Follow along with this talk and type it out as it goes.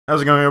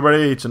How's it going,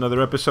 everybody? It's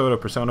another episode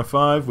of Persona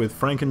 5 with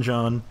Frank and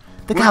John,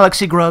 the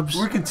GalaxyGrubs.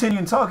 We're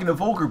continuing talking to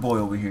Vulgar Boy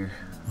over here.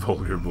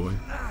 Vulgar Boy.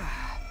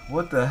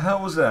 What the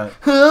hell was that?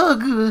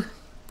 Hug.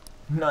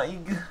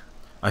 Nig.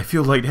 I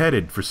feel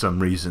lightheaded for some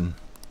reason.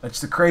 That's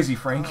the crazy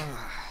Frank.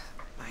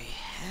 My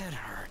head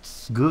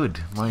hurts. Good.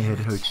 My head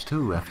hurts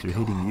too after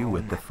hitting you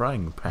with the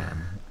frying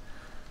pan.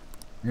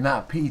 You're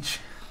not Peach.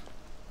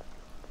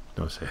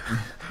 Don't say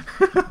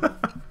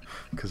that.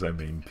 Because I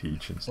mean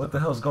Peach and stuff. What the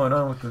hell's going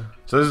on with the...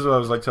 So this is what I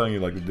was like telling you,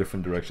 like the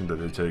different direction that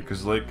they take.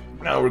 Because like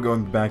now we're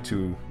going back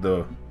to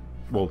the,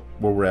 well,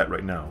 where we're at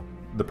right now,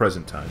 the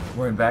present time.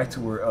 We're in back to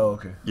where... Oh,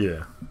 okay.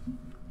 Yeah.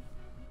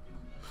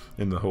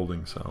 In the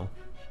holding cell.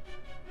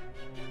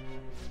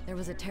 There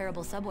was a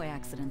terrible subway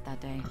accident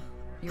that day.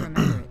 You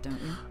remember it, don't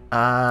you?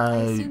 I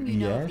assume you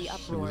know of the yes,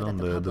 it uproar was on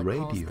that the public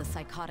radio. calls the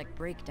psychotic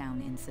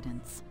breakdown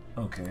incidents.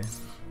 Okay.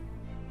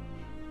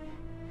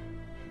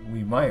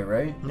 We might,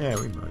 right? Yeah,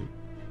 we might.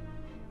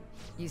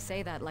 You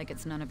say that like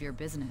it's none of your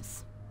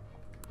business.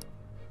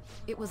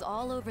 It was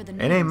all over the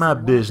news. It ain't my and one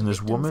of the business,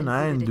 victims woman.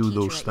 I included didn't a do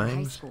those teacher at your high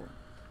things. school.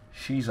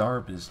 She's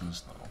our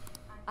business, though.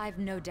 I've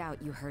no doubt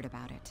you heard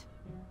about it.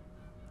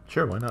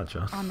 Sure, why not,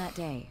 John? On that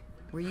day,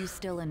 were you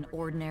still an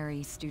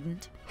ordinary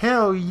student?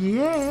 Hell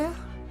yeah!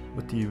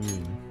 What do you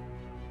mean?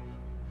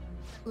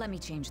 Let me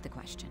change the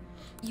question.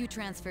 You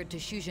transferred to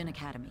Shujin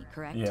Academy,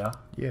 correct? Yeah.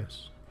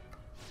 Yes.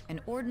 An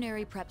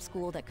ordinary prep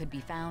school that could be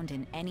found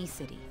in any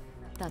city.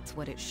 That's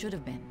what it should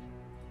have been.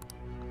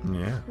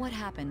 Yeah. What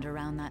happened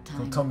around that time?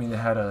 Don't tell me they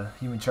had a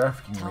human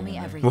trafficking Tell ring me in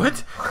there. everything.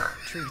 What?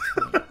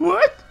 Truthfully.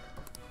 What?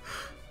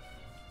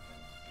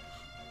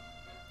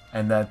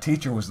 And that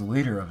teacher was the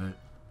leader of it.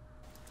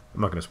 I'm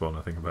not gonna spoil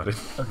nothing about it.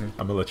 Okay.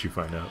 I'm gonna let you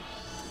find out.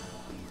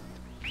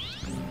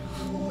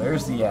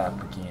 There's the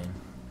app again.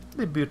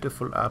 The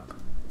beautiful app.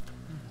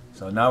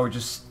 So now we're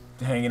just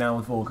hanging out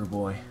with Vulgar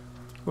Boy.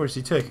 Where's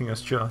he taking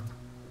us, John?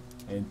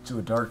 Into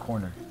a dark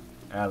corner.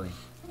 Alley.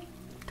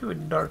 To a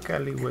dark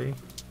alleyway.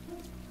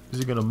 Is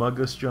he gonna mug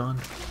us, John?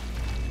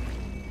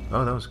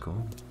 Oh, that was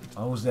cool.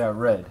 Oh, was that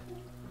red?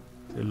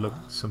 It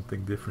looked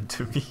something different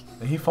to me.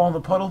 Did he fall in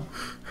the puddle?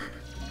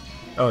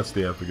 Oh, it's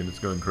the app again. It's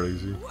going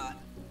crazy.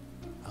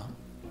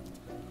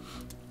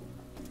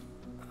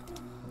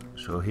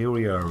 So here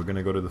we are. We're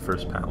gonna go to the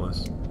first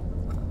palace.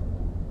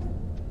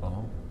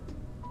 Oh.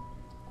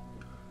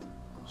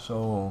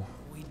 So...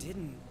 We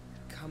didn't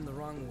come the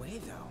wrong way,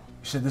 though.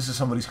 You said this is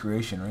somebody's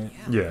creation, right?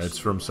 Yeah, it's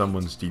from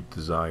someone's deep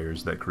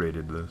desires that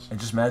created this. It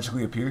just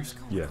magically appears?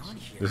 Yes.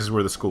 This is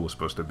where the school is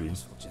supposed to be. We'll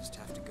just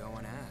have to go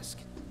and ask.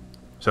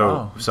 So,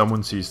 Oh.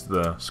 someone sees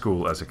the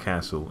school as a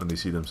castle, and they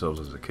see themselves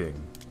as a king.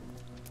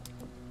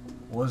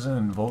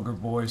 Wasn't Vulgar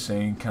Boy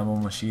saying Kamo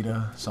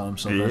Mashida saw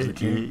himself as the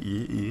king?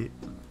 Yeah.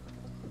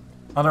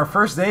 On our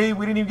first day,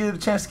 we didn't even get a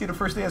chance to get a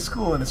first day at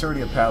school, and it's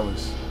already a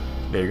palace.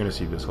 Yeah, you're gonna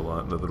see this a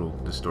lot, the little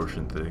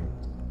distortion thing.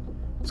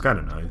 It's kind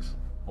of nice.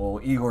 Well,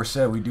 Igor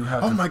said we do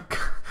have Oh to... my god!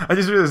 I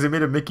just realized they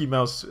made a Mickey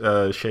Mouse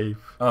shape.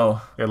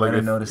 Oh, It had, like, I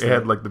didn't notice it that.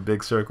 had like the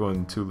big circle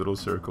and two little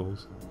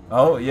circles.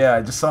 Oh, yeah,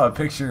 I just saw a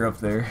picture up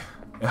there.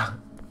 Yeah.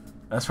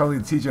 That's probably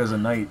the teacher as a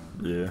knight.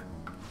 Yeah.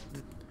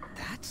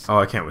 That's Oh,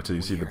 I can't wait till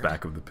you see the weird.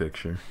 back of the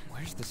picture.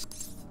 Where's this?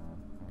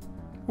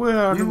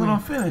 Well, Leave it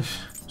unfinished.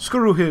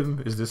 screw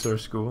him. Is this our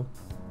school?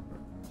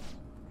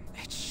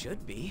 It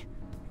should be.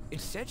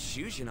 It said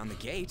Shujin on the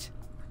gate.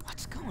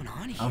 What's going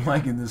on here? I'm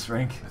liking this,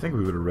 Frank. I think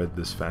we would have read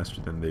this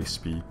faster than they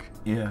speak.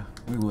 Yeah,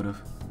 we would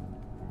have.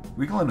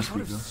 We can let them Out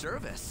speak, of though.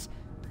 service.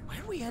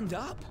 Where'd we end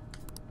up?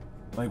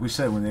 Like we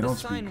said, when they The don't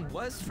speak. sign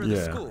was for the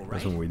Yeah, school, right?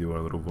 that's when we do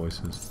our little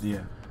voices. Yeah.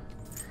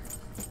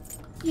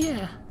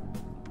 Yeah.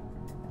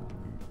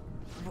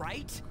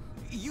 Right?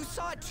 You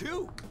saw it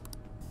too.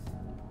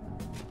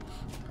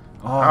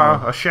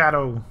 Ah, Oh, a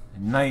shadow.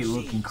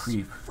 knight-looking Jeez,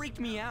 creep. Freaked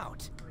me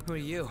out. Who are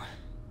you?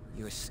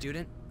 You a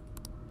student?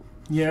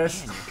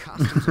 Yes. Man, your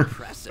costume's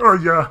impressive. Oh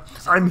yeah,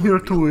 I'm here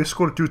to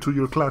escort you to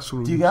your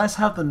classroom. Do you guys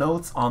have the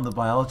notes on the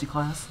biology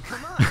class?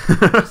 Come on.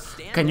 Just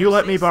stand Can there you and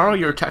let say me borrow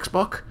something. your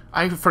textbook?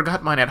 I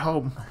forgot mine at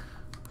home.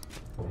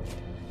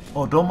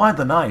 Oh, don't mind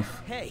the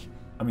knife. Hey,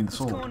 I mean the what's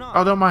sword. going on?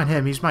 Oh, don't mind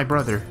him. He's my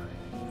brother.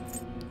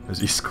 Is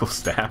he school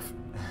staff?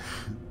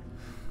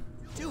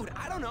 Dude,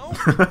 I don't know.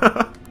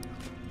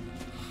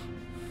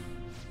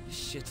 This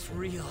shit's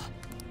real.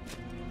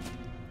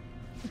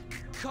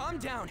 Calm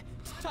down.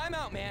 Time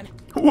out, man.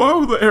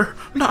 Whoa there!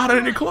 Not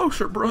any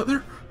closer,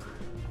 brother.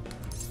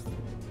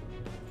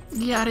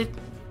 Got it.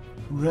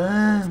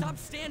 Run. Stop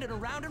standing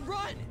around and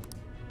run.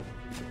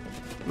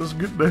 Let's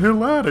get the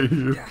hell out of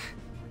here.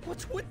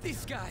 What's with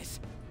these guys?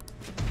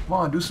 Come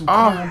on, do some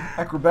Oh. cool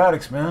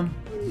acrobatics, man.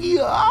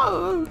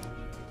 Yeah.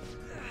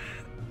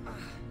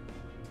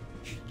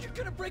 You're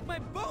gonna break my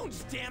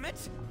bones, damn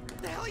it!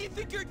 The hell you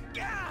think you're?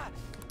 Ah!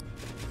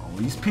 Oh,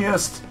 he's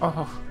pissed.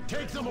 Oh.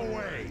 Take them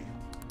away!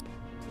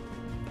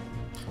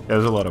 Yeah,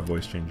 there's a lot of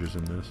voice changers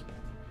in this.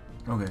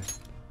 Okay.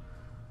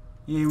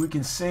 Yeah, we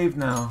can save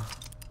now.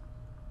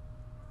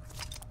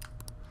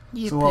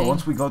 So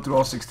once we go through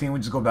all 16, we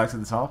just go back to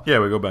the top? Yeah,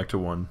 we go back to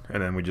 1,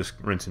 and then we just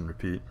rinse and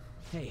repeat.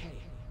 Hey,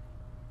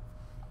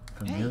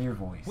 Familiar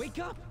voice. Wake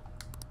up!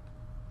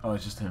 Oh,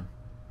 it's just him.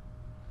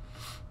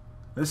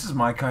 This is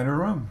my kind of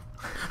room.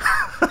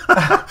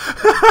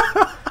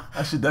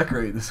 I should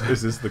decorate this.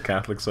 Is this the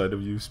Catholic side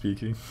of you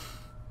speaking?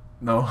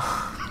 No.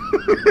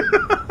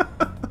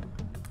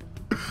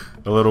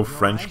 A little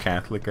French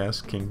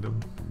Catholic-esque kingdom.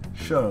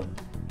 Shut up.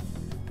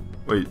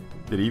 Wait,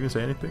 did he even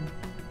say anything?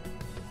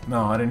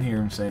 No, I didn't hear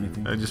him say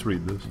anything. I just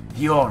read this.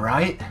 You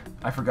alright?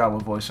 I forgot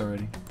what voice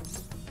already.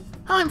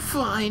 I'm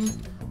fine.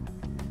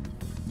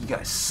 You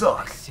guys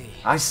suck.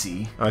 I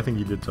see. I think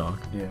he did talk.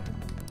 Yeah.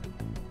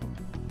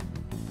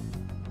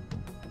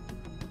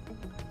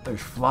 There's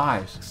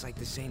flies. Looks like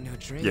this ain't no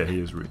dream. Yeah,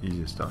 he's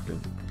just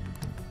talking.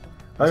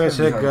 Like I It's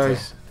gonna said, be hard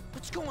guys,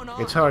 What's going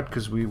on? it's hard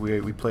because we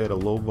play at a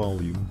low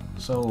volume.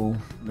 So,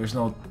 there's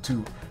no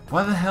two...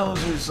 Why the hell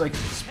is there like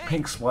this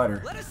pink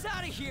splatter? Let us out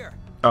of here!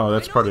 Oh,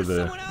 that's I know part of there's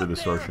the someone out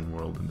distortion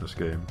world in this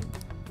game.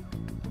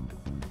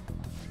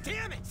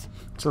 Damn it!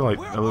 It's like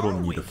Where a little are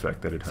neat we?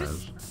 effect that it Is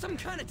has. this some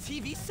kind of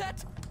TV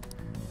set?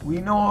 We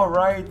know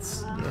alright.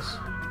 Yes.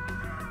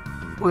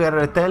 We are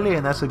at a telly,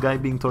 and that's a guy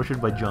being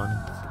tortured by John.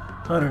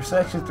 Under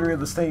Section 3 of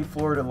the state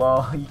Florida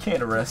law, you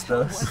can't arrest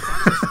us.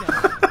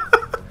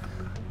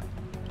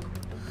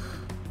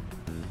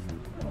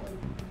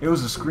 It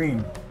was a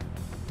scream.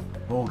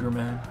 Vulgar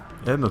man.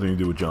 It had nothing to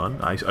do with John.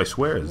 I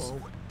swear.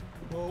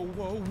 Whoa,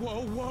 whoa,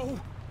 whoa, whoa!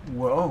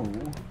 Whoa.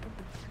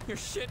 You're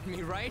shitting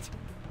me, right?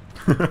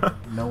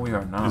 No, we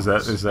are not.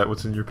 Is that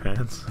what's in your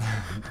pants?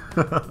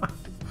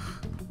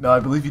 No, I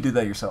believe you did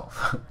that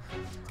yourself.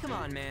 Come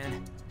on,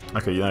 man.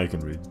 Okay, now you can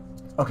read.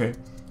 Okay.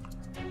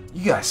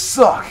 You guys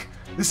suck.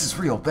 This is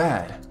real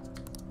bad.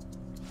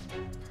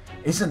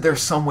 Isn't there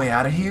some way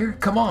out of here?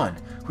 Come on.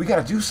 We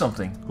gotta do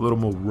something. A little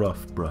more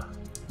rough, bruh.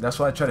 That's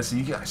why I try to say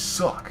you guys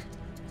suck.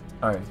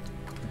 Alright.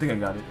 I think I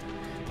got it.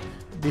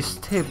 This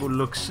table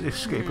looks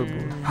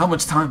escapable. How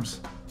much time's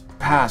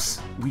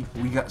passed we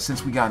got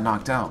since we got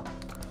knocked out?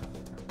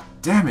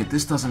 Damn it,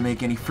 this doesn't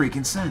make any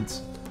freaking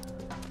sense.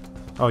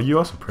 Oh, you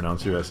also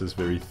pronounce your S's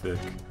very thick.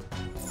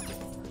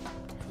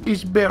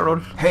 This barrel.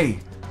 Hey,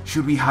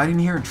 should we hide in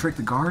here and trick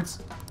the guards?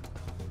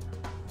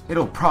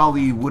 It'll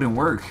probably wouldn't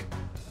work.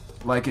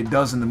 Like it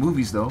does in the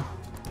movies though.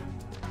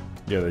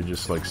 Yeah, they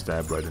just like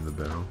stab right in the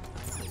barrel.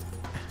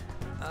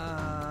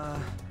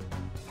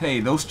 Hey,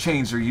 those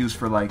chains are used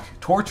for like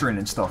torturing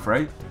and stuff,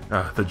 right?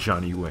 Ah, the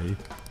Johnny way.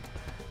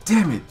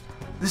 Damn it,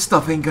 this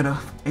stuff ain't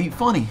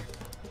funny.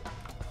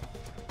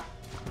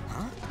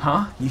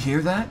 Huh? You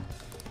hear that?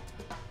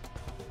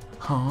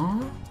 Huh?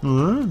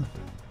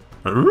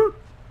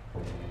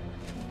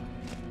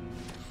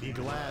 Be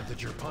glad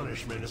that your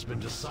punishment has been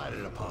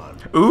decided upon.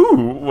 Ooh,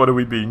 what are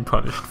we being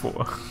punished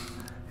for?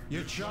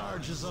 Your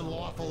charge is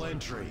unlawful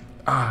entry.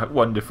 Ah,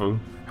 wonderful.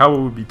 How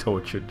will we be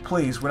tortured?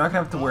 Please, we're not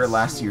gonna have to wear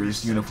last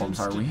year's uniforms,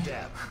 are we?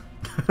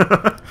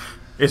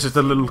 Is it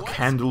a little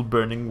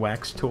candle-burning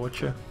wax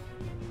torture?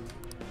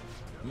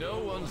 No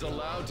one's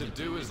allowed to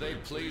do as they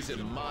please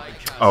in my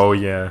castle. Oh,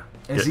 yeah.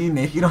 Is he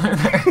naked under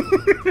there?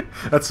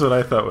 That's what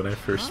I thought when I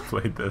first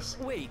played this.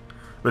 Wait.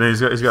 But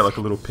he's got like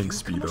a little pink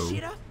speedo.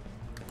 Kamoshida?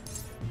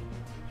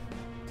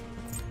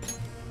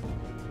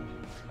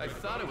 I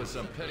thought it was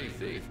some petty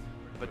thief,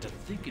 but to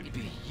think it'd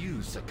be you,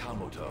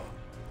 Sakamoto.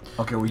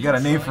 Okay, we got a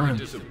name for Trying him.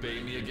 to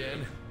disobey me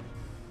again?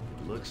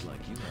 It looks like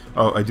you have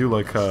Oh, I do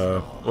like,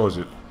 what was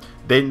it?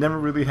 They never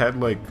really had,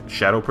 like,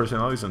 shadow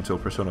personalities until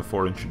Persona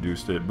 4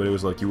 introduced it, but it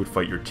was like you would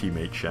fight your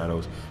teammate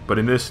shadows. But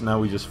in this, now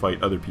we just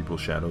fight other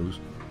people's shadows.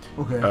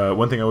 Okay.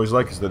 One thing I always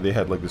like is that they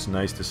had, like, this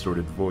nice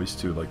distorted voice,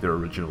 too, like their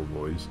original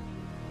voice.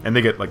 And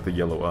they get, like, the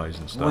yellow eyes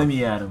and stuff. Let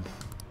me at him.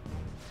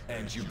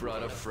 And you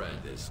brought a friend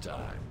this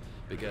time,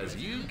 because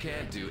you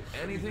can't do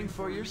anything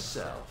for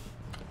yourself.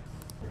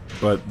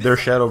 But their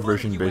shadow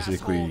version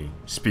basically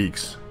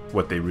speaks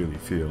what they really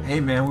feel. Hey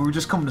man, we were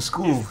just coming to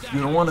school. You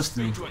don't want us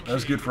to. That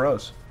was good for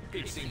us.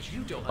 It seems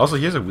you don't Also,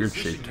 he has a understand the weird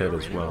position shaped head you're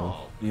as in at well.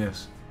 all.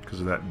 Yes. Because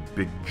of that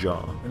big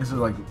jaw. And this is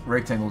like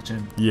rectangle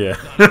chin. Yeah.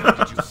 How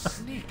did you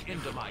sneak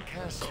into my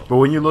castle? But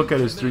when you look at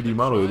his 3D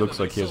model, it looks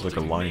like he has like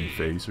a lion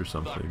face or The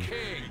something.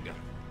 king.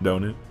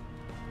 Don't it?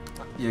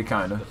 Yeah,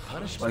 kinda.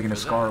 Punishment Like in a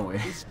for scar that way.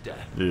 is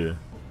death. Yeah.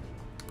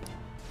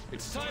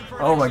 It's time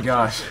for Oh my execution.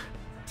 gosh.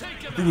 Take I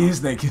him think he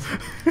is naked.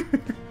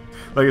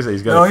 Like I said,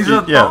 he's got No, a, he's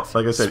a- yeah, oh,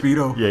 like I said,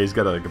 Speedo. yeah, he's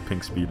got like a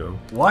pink speedo.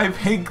 Why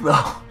pink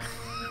though?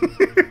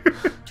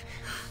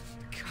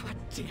 God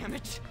damn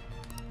it.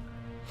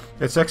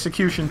 It's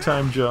execution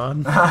time,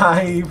 John.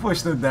 He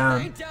pushed him I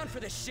down. ain't down for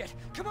this shit.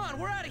 Come on,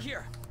 we're out of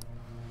here.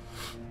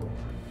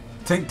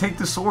 Take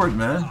the sword,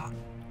 man.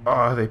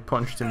 Ah, they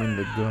punched him in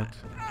the gut.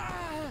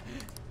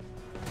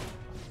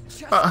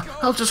 Just go.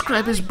 I'll just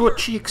grab his butt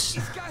cheeks.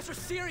 These guys are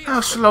serious.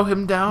 I'll slow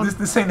him down.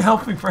 This ain't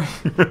helping for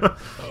you.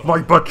 My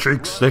butt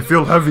cheeks, they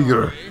feel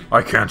heavier.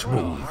 I can't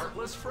move.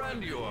 Heartless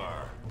friend you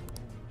are.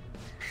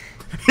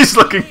 He's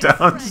looking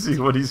down to see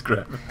what he's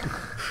grabbing.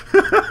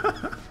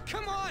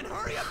 Come on,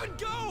 hurry up and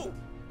go.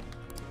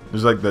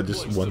 There's like that,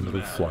 just What's one the little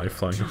matter? fly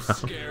flying Too around.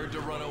 scared to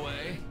run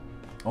away?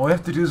 All we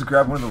have to do is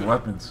grab one of the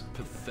weapons.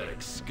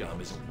 Pathetic scum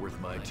isn't worth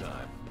my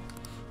time.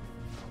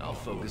 I'll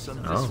focus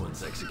on this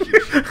one's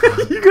execution.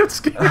 You got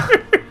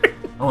scared.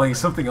 Oh, like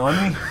something on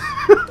me?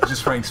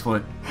 Just Frank's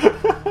foot.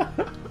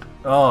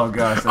 Oh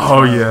gosh.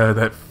 Oh yeah,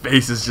 that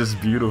face is just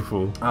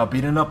beautiful.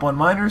 Beating up on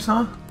minors,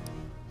 huh?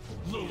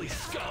 Lily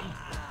scum.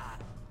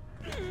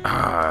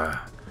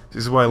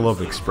 This is why I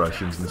love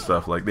expressions and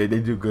stuff. Like they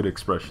do good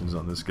expressions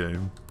on this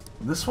game.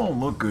 This won't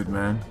look good,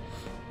 man.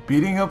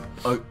 Beating up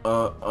a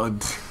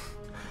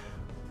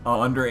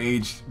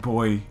underage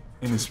boy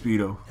in a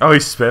Speedo. Oh, he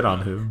spat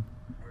on him.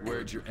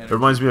 Where'd your It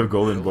reminds me of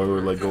Golden Boy, where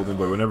like Golden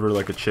Boy, whenever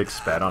like a chick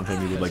spat on him,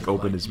 he would like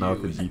open his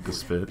mouth and eat the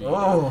spit.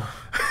 Oh.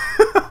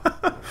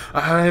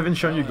 I haven't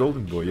shown you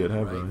Golden Boy yet,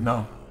 have I?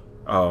 No.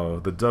 Oh,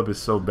 the dub is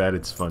so bad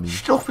it's funny.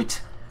 Stop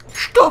it!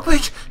 Stop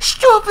it!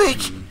 Stop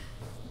it!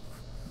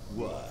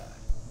 What?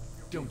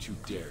 Don't you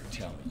dare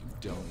tell me you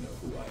don't know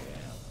who I am.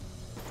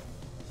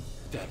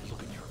 That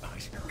look in your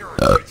eyes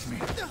irritates me.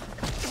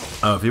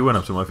 If he went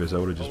up to my face, I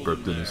would have just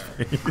burped in his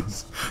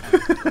face.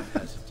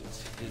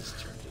 It's his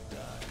turn to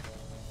die.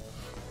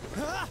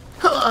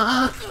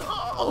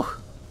 Oh.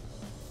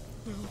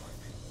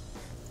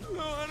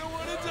 No, I don't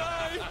want to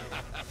die.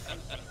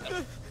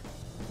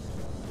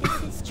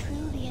 This is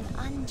truly an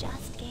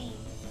unjust game.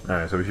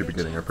 Alright, so we should be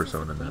getting our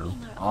persona now.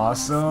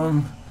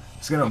 Awesome.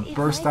 It's gonna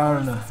burst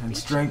out in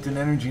strength and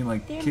energy and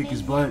like kick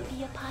his butt.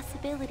 Be a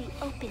possibility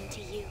open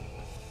to you.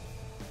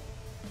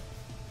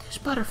 This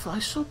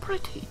butterfly's so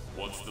pretty.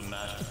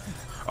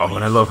 Oh,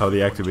 and I love how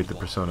they activate the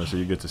persona, so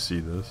you get to see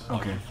this.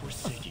 Okay.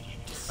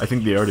 I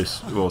think the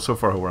artist, well, so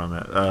far where I'm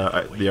at,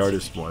 the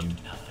artist one,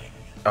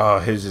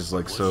 his is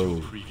like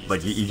so,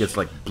 like he gets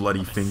like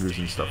bloody fingers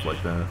and stuff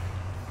like that.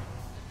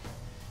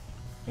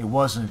 It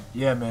wasn't.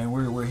 Yeah, man.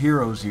 We're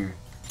heroes here.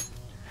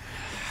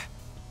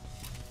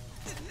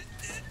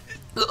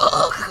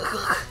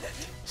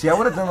 See, I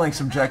would have done like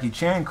some Jackie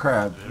Chan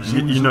crap.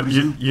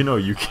 You know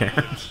you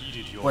can't.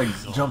 Like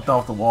jumped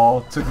off the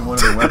wall, took one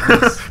of the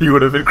weapons. You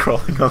would have been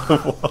crawling on the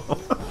wall,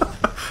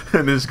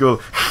 and just go.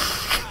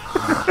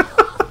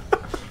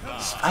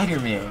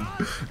 Spider-Man.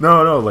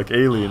 No, like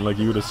Alien, like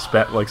you would have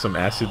spat like some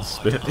acid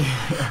spit.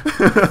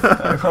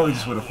 I probably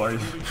just would have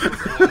farted.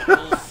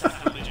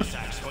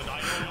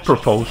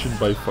 Propulsion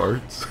by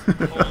farts.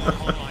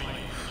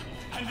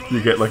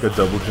 You get like a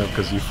double jump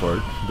because you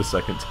fart the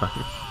second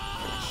time.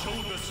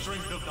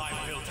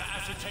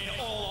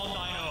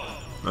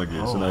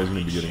 Okay, so now he's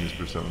gonna be getting his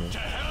persona.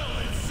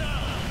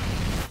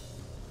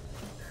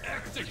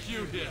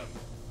 Execute him.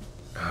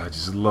 I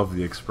just love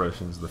the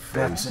expressions, the face.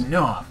 That's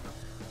enough.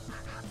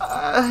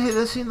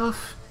 That's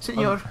enough,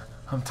 senor.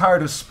 I'm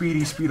tired of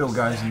speedy Speedo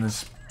guys in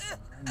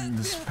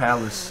this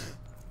palace.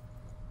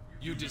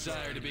 You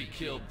desire to be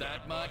killed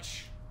that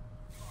much?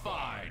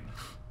 Fine.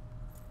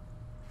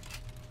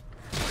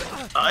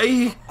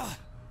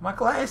 My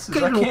glasses.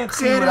 Que I can't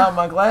see loquera. without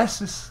my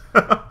glasses.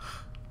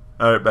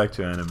 Alright, back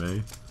to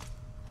anime.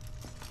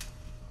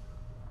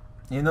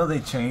 You know they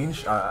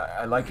changed.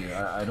 I like it.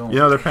 I don't. You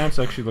know, their pants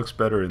actually looks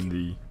better in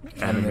the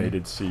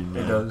animated scene.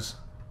 It does.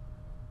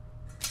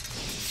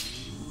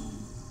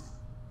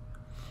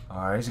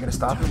 Alright, is he gonna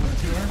stop it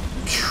with the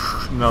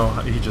two-hand? No,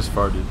 he just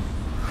farted.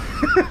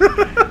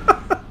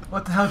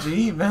 What the hell did you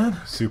eat, man?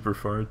 Super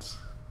farts.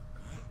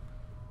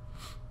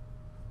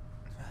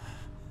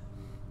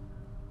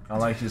 I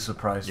like his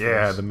surprise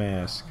Yeah, face. the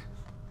mask.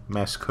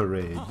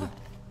 Masquerade.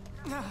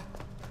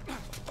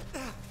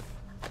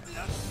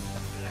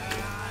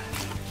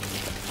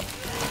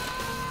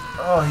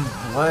 Oh,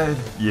 he bled.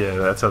 Yeah,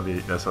 that's how they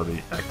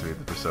activate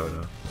the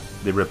persona.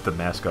 They rip the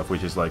mask off,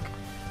 which is like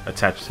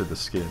attached to the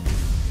skin.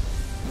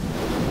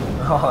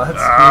 Oh,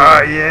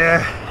 that's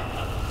Yeah.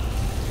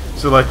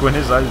 So like when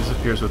his eye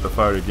disappears with the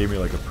fire, it gave me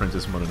like a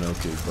Princess Mononoke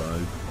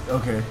vibe.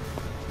 okay.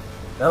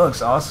 That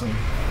looks awesome.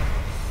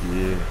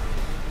 Yeah.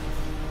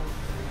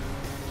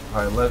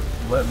 Alright, let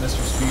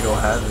Mr. Speedo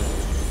have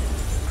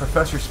it.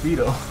 Professor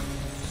Speedo.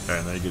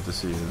 And now you get to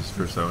see his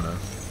persona.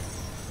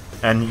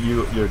 And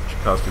your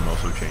costume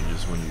also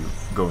changes when you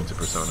go into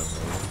persona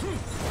mode.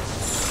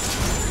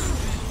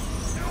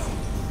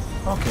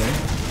 Okay.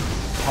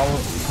 Hollow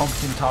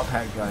pumpkin top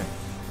hat guy.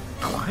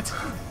 What?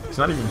 It's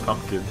not even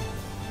pumpkin.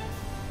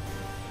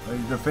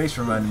 The face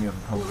reminded me of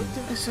a pumpkin.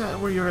 Is that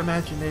where your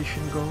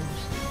imagination goes?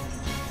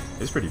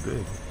 It's pretty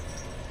big.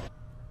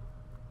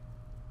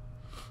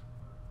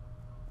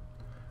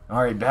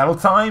 Alright, battle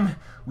time.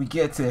 We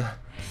get to...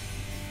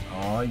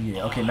 Oh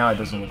yeah. Okay, now it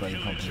doesn't look like a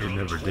It pumpkin.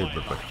 never did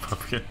look like a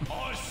pumpkin.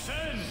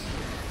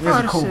 He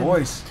has a cool Arson.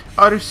 voice.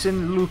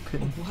 Arsene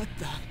Lupin. What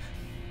the?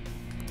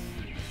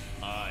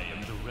 I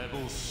am the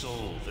rebel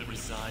soul that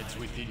resides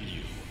within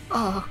you.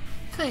 Oh,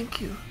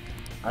 thank you.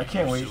 I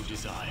can't wait So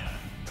desire.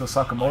 till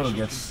Sakamoto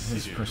gets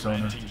his persona.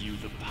 Granting you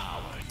the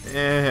power.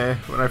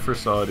 When I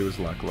first saw it, it was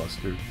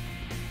lackluster.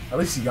 At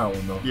least he got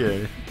one though.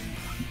 Yeah.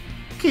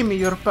 Give me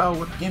your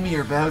power. Give me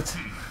your belt.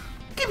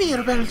 Give me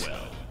your belt.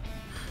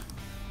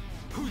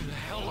 Who the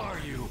hell are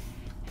you?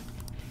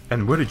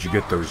 And where did you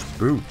get those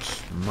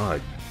boots?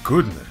 My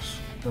goodness.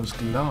 Those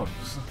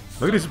gloves.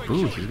 Look at his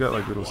boots. He's got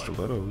like little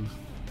stilettos.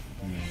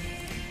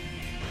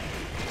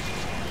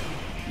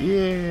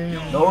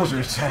 Yeah. Those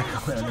are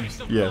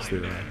jack-o'-lanterns. Yes, they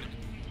are.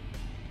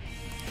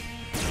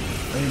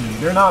 I mean,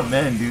 they're not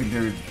men, dude.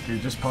 They're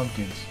just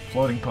pumpkins.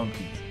 Floating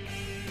pumpkins.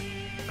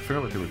 I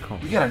forgot what they were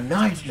called. We got a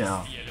knife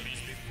now.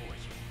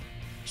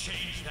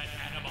 Change that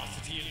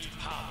animosity into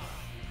power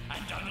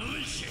and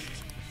unleash it.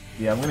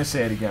 Yeah, I'm gonna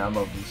say it again. I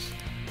love this.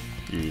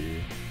 Yeah.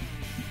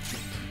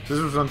 This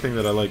was one thing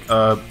that I like.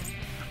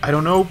 I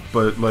don't know,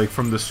 but like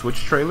from the Switch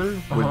trailer,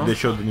 when they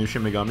showed the new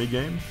Shin Megami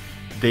game,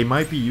 they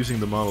might be using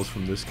the models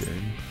from this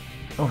game.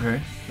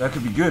 Okay, that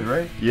could be good,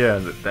 right? Yeah,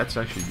 that's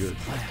actually good.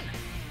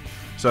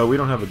 So we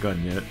don't have a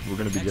gun yet. We're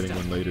going to be getting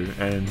one later,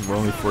 and we're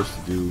only forced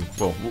to do...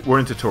 Well, we're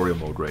in tutorial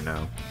mode right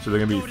now, so they're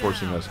going to be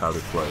forcing us how to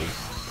play,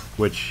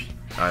 which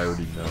I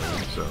already know,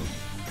 so...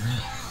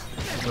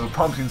 Little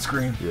pumpkin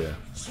scream. Yeah.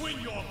 Swing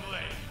your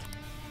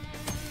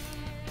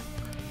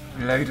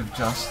blade. Blade of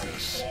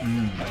Justice.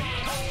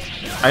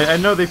 I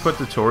know they put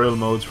tutorial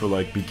modes for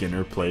like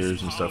beginner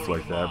players and stuff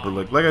like that,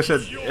 but like I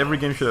said, every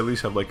game should at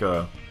least have like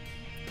a...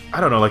 I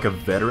don't know, like a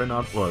veteran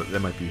op. Well, that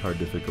might be hard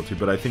difficulty,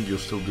 but I think you'll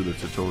still do the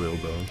tutorial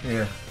though.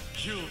 Yeah.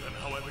 Kill them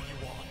however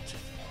you want.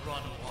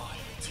 Run wild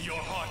to your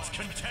heart's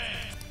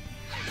content.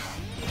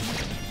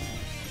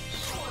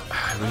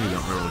 I really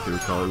don't remember what they were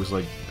called. It was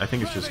like, I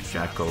think it's just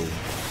Jacko-Lantern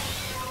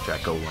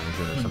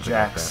or something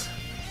Jacks. like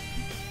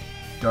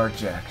that. Dark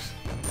Jacks.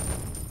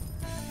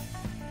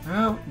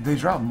 Well, they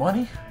drop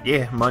money?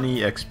 Yeah, money,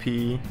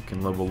 XP, you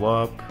can level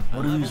up,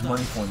 What do you use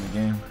money for in the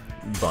game?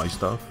 buy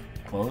stuff.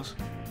 Clothes?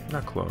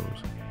 Not clothes.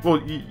 Well,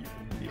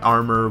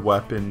 armor,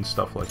 weapons,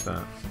 stuff like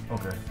that.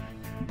 Okay.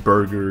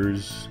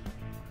 Burgers,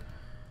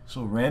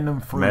 So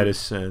random fruit.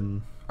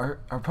 medicine. Are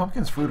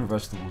pumpkins fruit or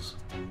vegetables?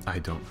 I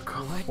don't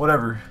recall.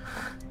 Whatever.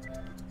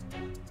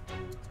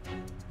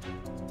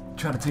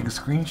 Trying to take a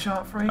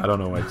screenshot, Frank? I don't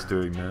know why it's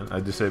doing that. I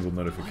disabled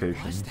What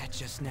notifications. was that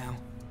just now?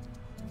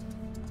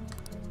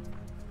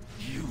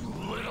 You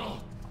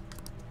little.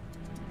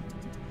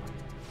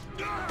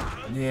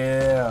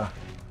 Yeah.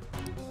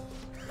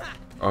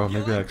 Oh,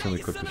 maybe I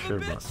accidentally clicked the share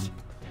button.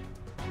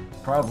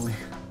 Probably.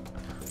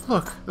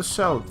 Look, the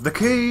cell, the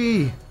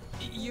key.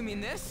 You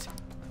mean this?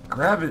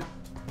 Grab it.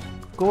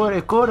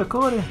 Corre, corre,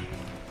 corre.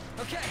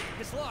 Okay,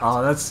 it's locked.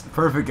 Oh, that's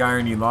perfect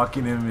irony,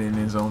 locking him in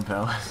his own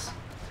palace.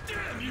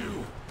 Damn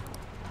you.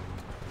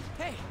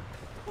 Hey,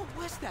 what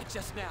was that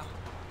just now?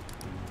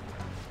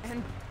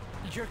 And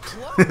your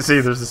clothes? See,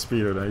 there's the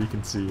speedo now. You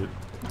can see it.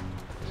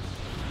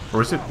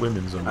 Or is it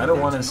women's on? I don't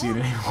want to see it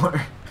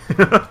anymore.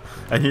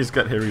 And he's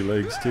got hairy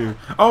legs too.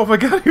 Oh my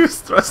god, he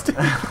was thrusting.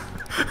 You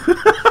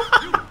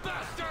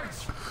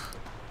bastards.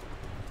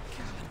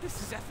 God, this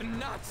is effing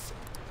nuts.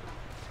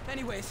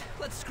 Anyways,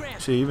 let's scram.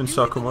 See, even You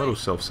lead the Sakamoto way.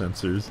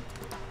 self-censors.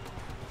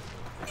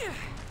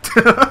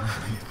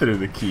 Through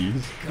the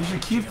keys. You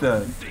should keep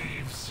that.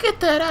 Thieves. Get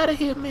that out of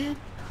here, man.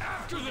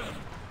 After them.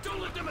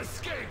 Don't let them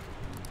escape.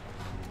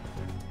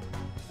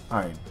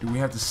 Alright, do we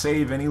have to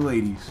save any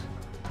ladies?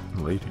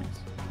 Ladies.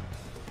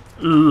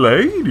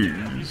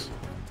 Ladies?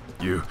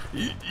 You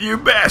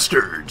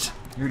bastards!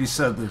 You already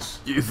said this.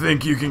 You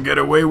think you can get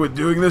away with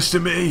doing this to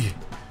me?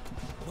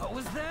 What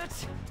was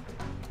that?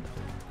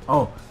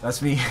 Oh, that's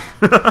me.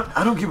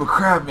 I don't give a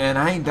crap, man.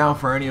 I ain't down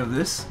for any of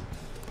this.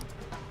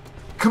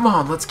 Come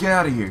on, let's get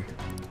out of here.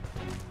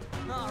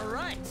 All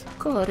right.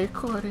 Corre,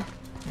 corre.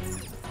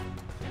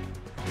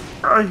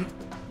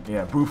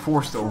 Yeah, brute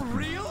force to For open.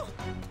 real?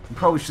 You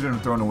probably shouldn't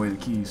have thrown away the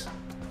keys.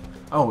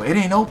 Oh, it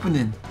ain't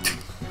opening.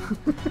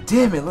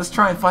 Damn it, let's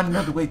try and find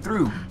another way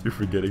through. You're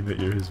forgetting that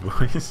you're his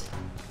voice.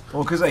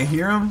 Well, because I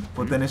hear him,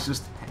 but then it's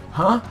just,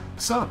 huh?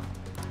 What's up?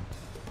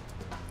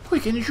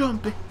 We can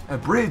jump it.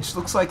 That bridge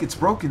looks like it's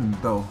broken,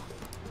 though.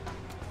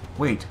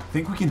 Wait,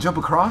 think we can jump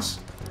across?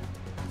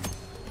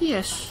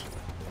 Yes.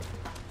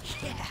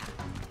 Yeah.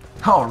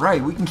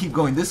 Alright, we can keep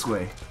going this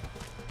way.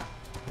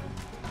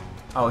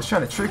 Oh, it's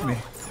trying to trick me.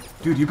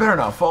 Dude, you better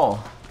not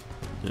fall.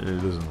 Yeah,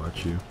 it doesn't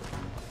let you.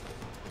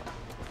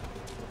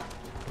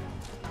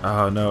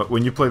 No,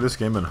 when you play this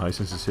game in high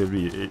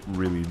sensitivity, it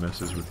really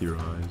messes with your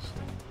eyes.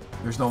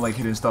 There's no, like,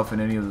 hidden stuff in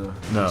any of the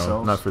No,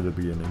 cells? not for the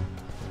beginning.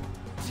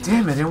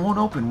 Damn it, it won't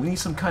open. We need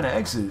some kind of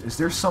exit. Is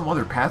there some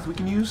other path we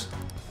can use?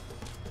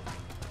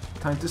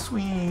 Time to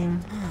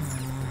swing.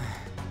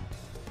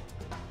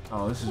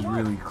 Oh, this is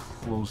really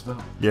closed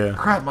up. Yeah,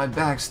 Crap, my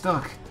bag's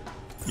stuck.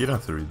 you don't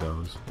have to read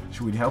those.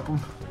 Should we help him?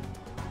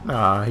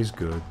 Nah, he's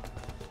good.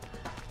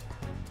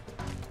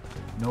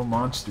 No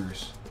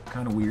monsters.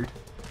 Kind of weird.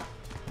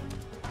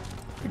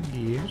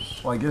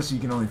 Yes. Well, I guess you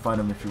can only find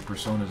them if your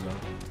persona's up.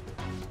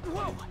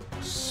 Whoa.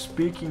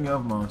 Speaking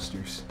of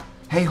monsters.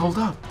 Hey, hold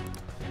up.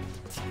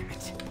 Damn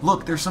it.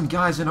 Look, there's some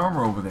guys in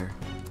armor over there.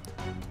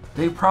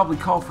 They probably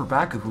call for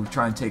backup if we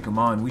try and take them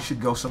on. We should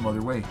go some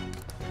other way.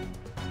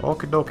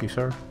 Okie dokie,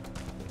 sir.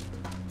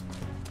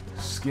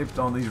 Skipped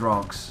on these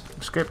rocks.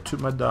 Escape to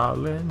my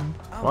darling.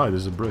 Why?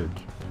 There's a bridge.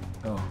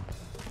 Oh.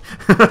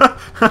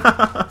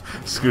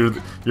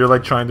 Screwed. You're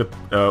like trying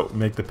to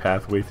make the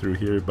pathway through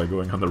here by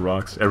going on the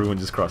rocks. Everyone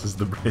just crosses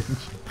the bridge.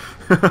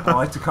 I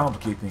like to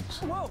complicate things.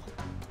 Whoa.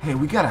 Hey,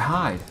 we gotta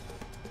hide.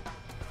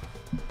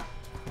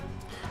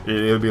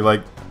 It'll be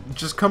like,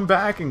 just come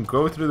back and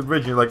go through the bridge.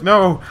 And you're like,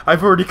 no,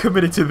 I've already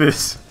committed to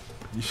this.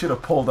 You should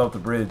have pulled out the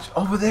bridge.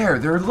 Over there,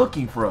 they're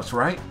looking for us,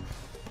 right?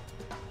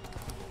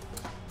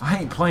 I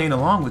ain't playing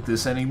along with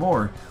this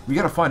anymore. We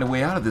gotta find a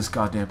way out of this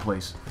goddamn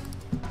place.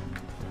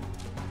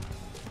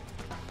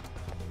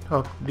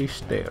 Up these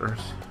stairs.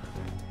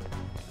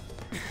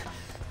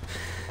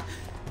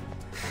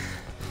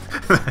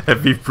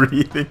 Heavy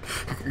breathing.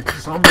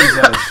 Somebody's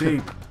out of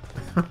shape.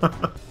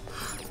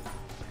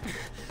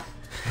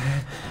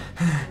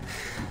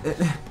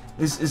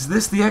 Is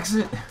this the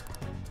exit?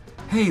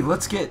 Hey,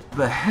 let's get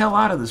the hell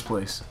out of this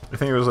place. I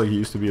think it was like he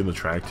used to be in the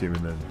track team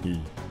and then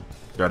he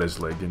got his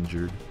leg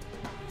injured.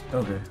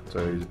 Okay.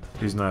 So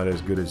he's not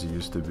as good as he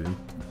used to be.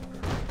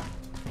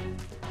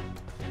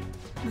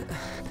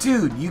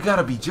 Dude, you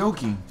gotta be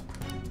joking.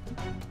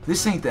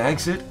 This ain't the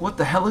exit. What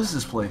the hell is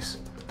this place?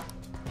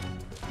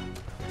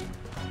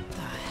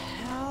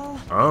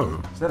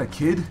 Oh. Is that a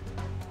kid?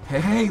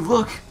 Hey,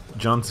 look!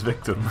 John's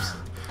victims.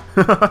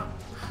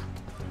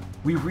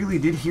 We really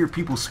did hear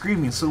people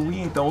screaming, so we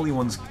ain't the only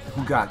ones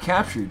who got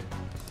captured.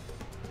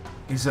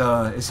 Is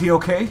he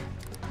okay?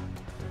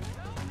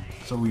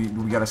 So we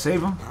gotta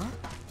save him?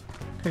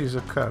 He's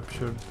a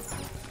captured.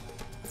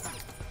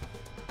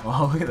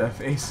 Oh, look at that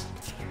face.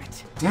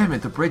 Damn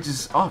it, the bridge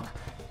is up.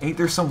 Ain't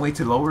there some way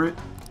to lower it?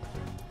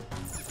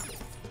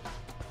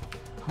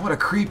 What a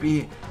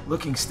creepy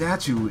looking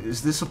statue.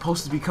 Is this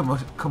supposed to be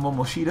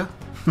Kamomoshida?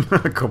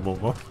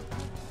 Komomo.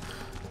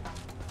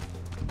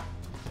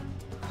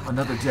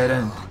 Another dead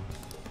end.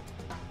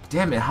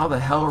 Damn it, how the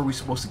hell are we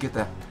supposed to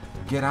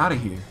get out of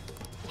here?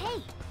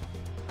 Hey,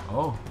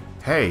 Oh.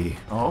 Hey,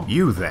 Oh.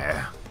 you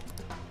there.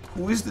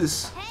 Who is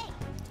this? hey.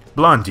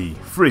 Blondie,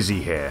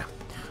 frizzy hair.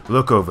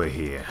 Look over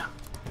here.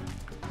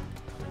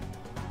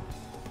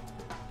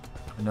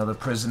 Another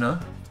prisoner?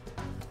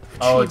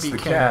 Oh, it's the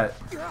cat.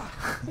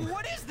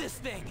 What is this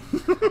thing?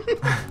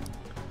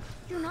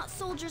 You're not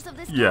soldiers of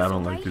this Yeah, I castle,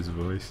 don't like right? his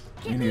voice.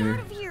 Get Me me neither. out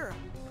of here.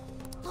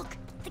 Look,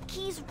 the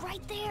key's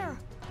right there.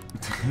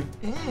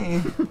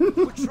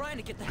 We're trying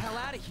to get the hell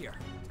out of here.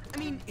 I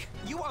mean,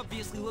 you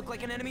obviously look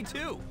like an enemy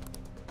too.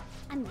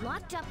 I'm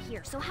locked up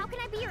here, so how can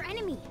I be your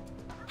enemy?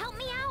 Help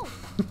me out.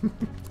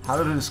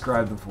 How to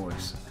describe the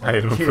voice? I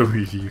don't Kid.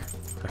 believe you.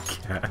 A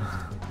cat.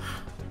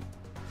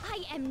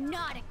 I am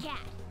not a cat.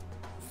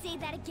 Say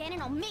that again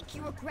and I'll make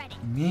you regret it.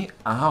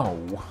 Meow.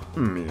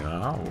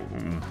 Meow.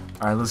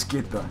 Alright, let's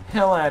get the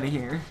hell out of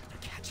here.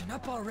 Catching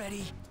up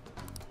already.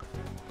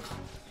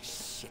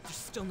 Shit, there's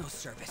still no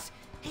service.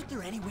 Ain't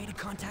there any way to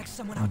contact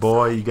someone outside?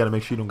 Boy, you gotta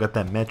make sure you don't got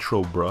that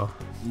metro, bro.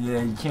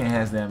 Yeah, you can't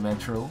have that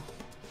metro.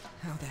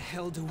 How the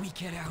hell do we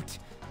get out?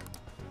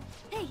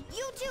 Hey,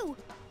 you too.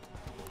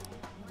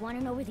 Want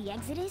to know where the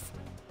exit is?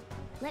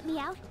 Let me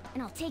out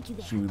and I'll take you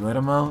there. Should we let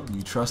him out?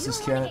 You trust You this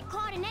don't wanna cat? get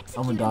caught and I'm a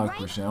executed, dog right?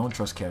 person. I don't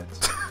trust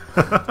cats.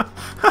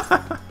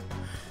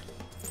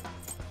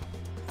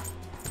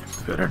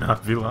 Better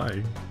not be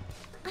lying.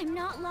 I'm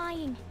not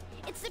lying.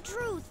 It's the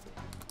truth.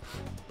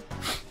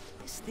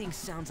 This thing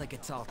sounds like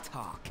it's all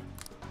talk.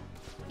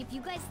 If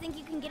you guys think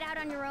you can get out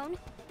on your own,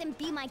 then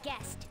be my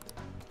guest.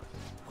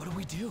 What do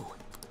we do?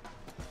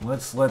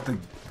 Let's let the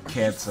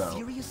cats out.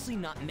 Seriously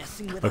not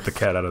messing with Let us? the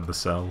cat out of the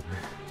cell.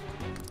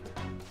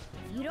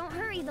 If you don't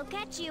hurry, they'll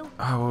catch you.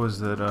 Oh, what was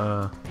that,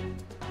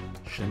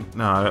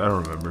 No, I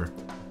don't remember.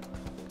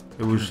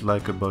 It was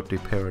like about the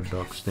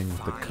paradox thing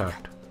with the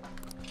cat.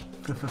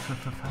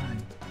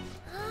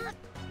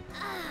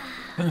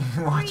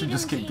 Watch him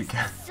just kick the Freedom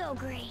cat. tastes so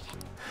great.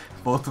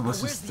 Both of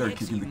us Where's just the start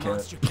exit, kicking the you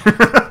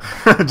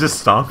cat. monster? Just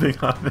stomping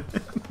on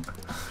it.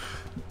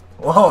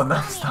 Whoa,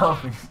 not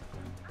stopping.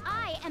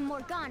 I am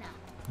Morgana.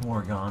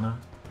 Morgana.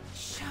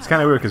 It's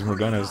kind of weird because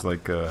Morgana is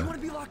like You wanna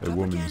be locked a up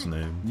woman's again?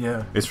 name.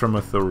 Yeah. It's from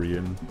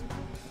Arthurian.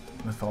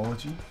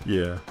 Mythology?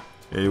 Yeah.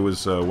 It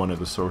was one of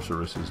the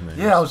sorceresses' names.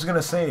 Yeah, I was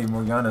gonna say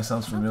Morgana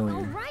sounds All familiar.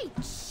 right.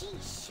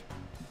 Sheesh.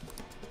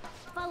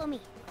 Follow me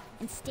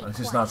and stay It's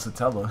just quiet. not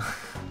Satella.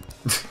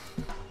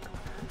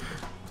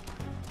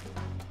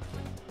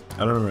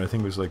 I don't remember. I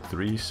think it was like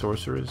 3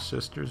 sorceress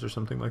sisters or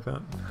something like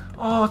that.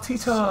 Oh,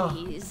 Tita!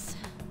 Jeez.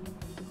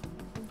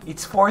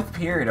 It's 4th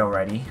period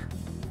already.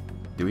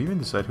 Do we even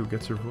decide who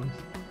gets her voice?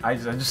 I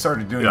just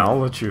started doing Yeah, it. I'll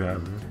let you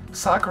have her.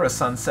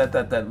 Sakura-san said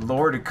that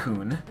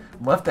Lord-kun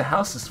left the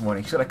house this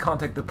morning. Should I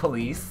contact the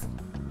police?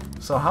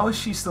 So how is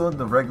she still in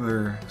the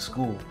regular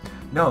school?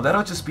 No,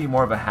 that'll just be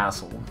more of a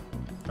hassle.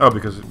 Oh,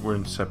 because we're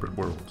in separate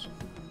worlds.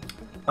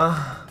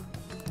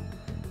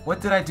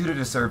 What did I do to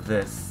deserve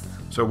this?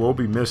 So we'll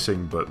be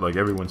missing, but like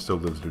everyone still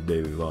lives their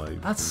daily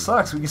lives. That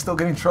sucks. We can still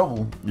get in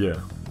trouble. Yeah.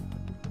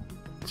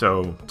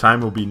 So time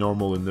will be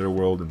normal in their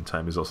world, and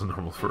time is also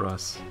normal for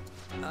us.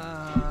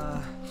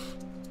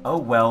 Oh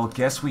well,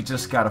 guess we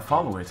just gotta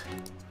follow it.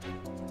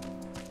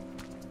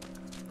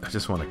 I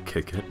just want to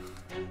kick it.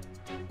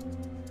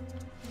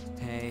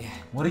 Hey,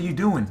 What are you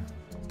doing?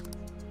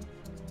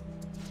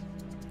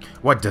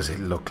 What does it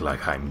look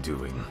like I'm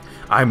doing?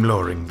 I'm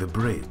lowering the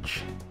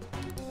bridge.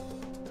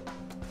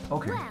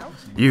 Okay. Well,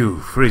 You,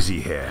 frizzy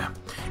hair.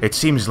 It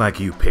seems like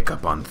you pick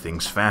up on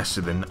things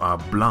faster than our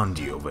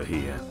blondie over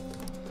here.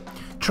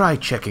 Try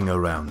checking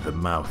around the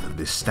mouth of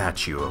this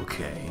statue,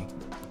 okay?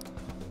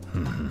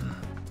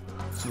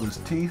 So his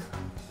teeth.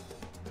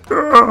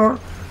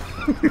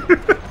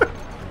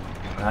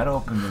 That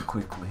opened it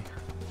quickly.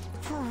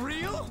 For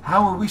real?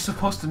 How are we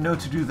supposed to know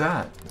to do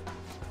that?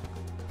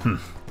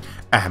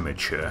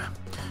 Amateur.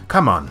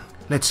 Come on,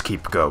 let's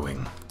keep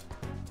going.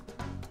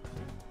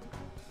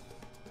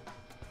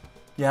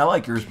 Yeah, I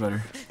like yours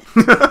better.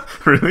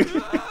 Really?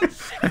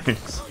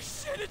 Thanks. Oh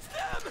shit, it's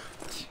them!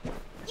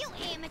 You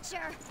amateur.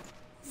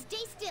 Stay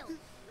still.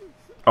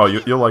 Oh,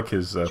 you'll like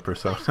his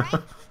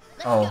persona.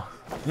 Oh,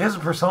 he has a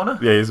persona?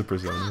 Yeah, he's a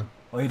persona.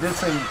 Well, he did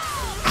say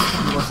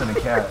he wasn't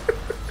a cat.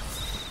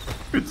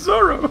 It's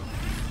Zorro.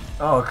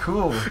 Oh,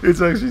 cool.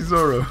 It's actually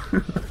Zorro.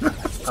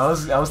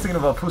 I was thinking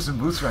about Puss in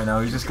Boots right now.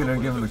 He's just gonna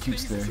give him a cute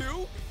stare.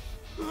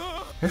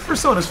 His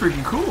persona's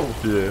freaking cool.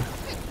 Yeah.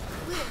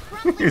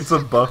 It's a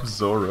buff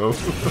Zorro.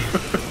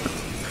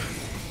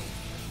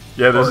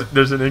 Yeah,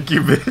 there's an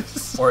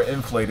incubus. Or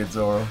inflated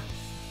Zorro.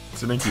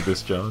 It's an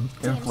incubus, John.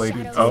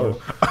 Inflated Shadows.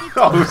 Zorro.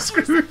 Oh. Oh,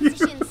 screw you.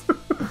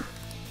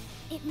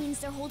 It means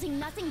they're holding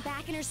nothing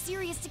back and are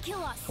serious to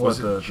kill us. What, Was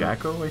it the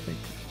Jacko, I think?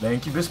 The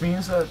incubus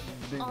means that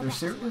they're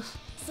serious?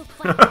 So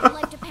fight like your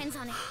life depends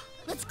on it.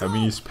 Let's go. I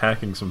mean, he's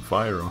packing some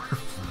firearm.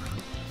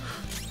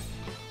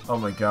 Oh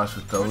my gosh,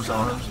 with those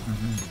arms?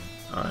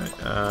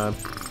 Alright,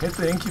 Hit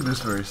the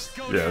incubus first.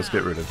 yeah, let's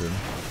get rid of him.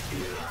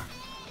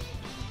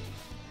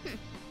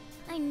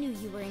 I knew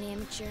you were an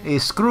amateur. Hey,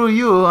 screw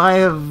you, I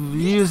have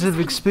years of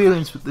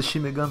experience with the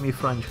Shimigami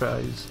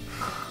franchise.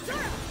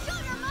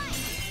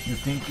 You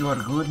think you are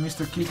good,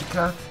 Mr. Kitty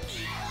Cat?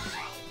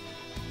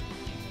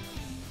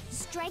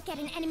 Strike at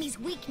an enemy's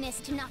weakness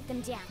to knock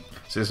them down.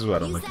 See, this is why I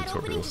don't Use like that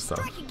opening tutorial to stuff.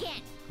 strike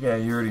again. Yeah,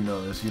 you already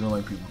know this. You don't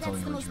like people That's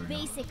telling the you what most you already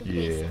know. basic of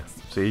Yeah.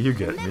 basics. See, you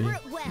get me, Remember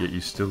it well. yet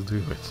you still do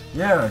it.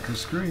 Yeah, cause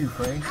screw you,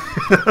 Frank.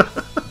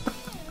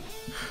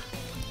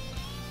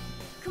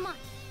 Come on,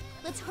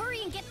 let's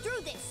hurry and get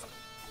through this.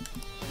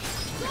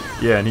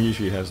 Yeah, and he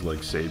usually has,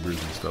 like,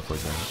 sabers and stuff like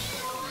that.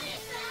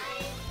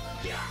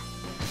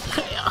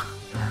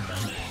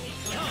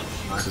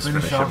 Let's just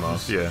finish him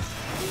off, yeah.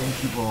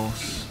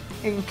 Incubus.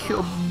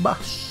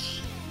 Incubus.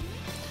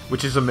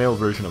 Which is a male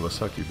version of a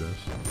succubus.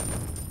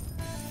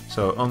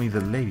 So only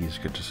the ladies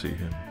get to see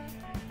him.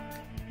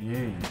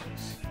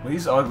 Yes. Well,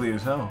 he's ugly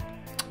as hell.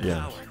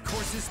 Yeah.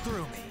 Courses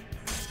through me.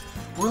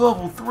 We're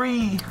level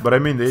 3! But I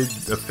mean, they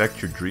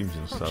affect your dreams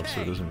and stuff,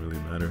 so it doesn't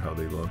really matter how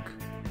they look.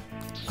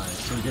 Alright,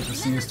 so we get to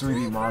see his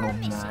 3D model.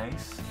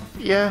 Nice.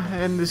 Yeah,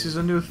 and this is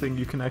a new thing,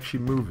 you can actually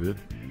move it.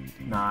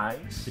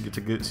 Nice. You get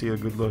to see a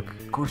good look.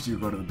 Of course you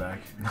go to the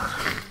back.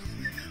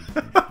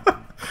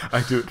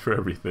 I do it for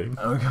everything.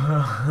 Okay.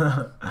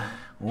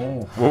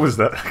 Whoa. What was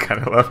that? I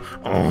kind of laughed.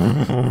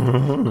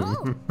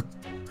 Oh.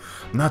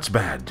 Not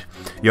bad.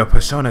 Your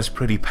persona's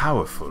pretty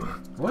powerful.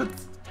 What?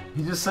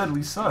 He just said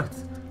we sucked.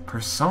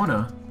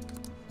 Persona?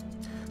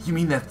 You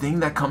mean that thing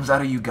that comes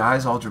out of you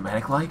guys all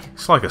dramatic like?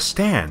 It's like a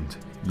stand.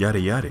 Yada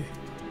yada.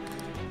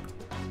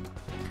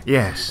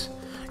 Yes.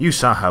 You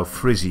saw how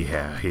Frizzy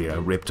Hair here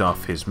ripped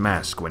off his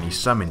mask when he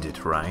summoned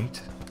it, right?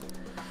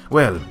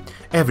 Well,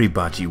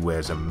 everybody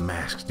wears a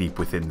mask deep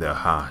within their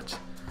heart.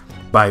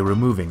 By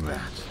removing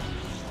that.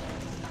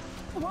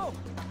 Whoa!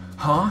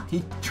 Huh?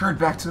 He turned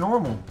back to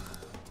normal.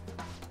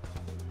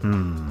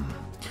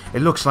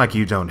 It looks like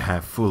you don't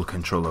have full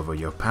control over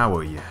your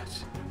power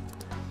yet.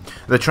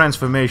 The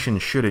transformation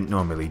shouldn't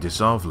normally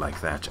dissolve like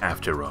that,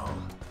 after all.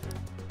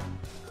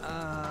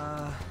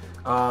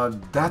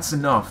 That's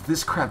enough.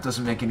 This crap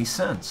doesn't make any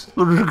sense.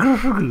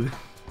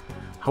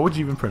 How would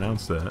you even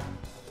pronounce that?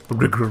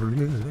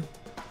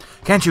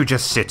 Can't you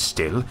just sit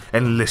still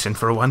and listen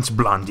for once,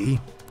 Blondie?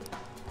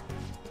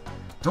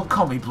 Don't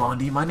call me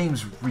Blondie. My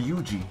name's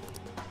Ryuji.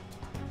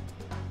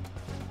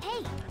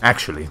 Hey,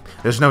 Actually,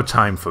 there's no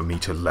time for me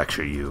to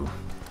lecture you.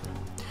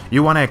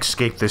 You want to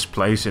escape this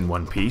place in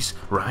one piece,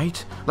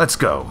 right? Let's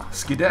go.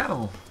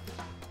 Skedaddle.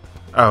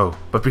 Oh,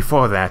 but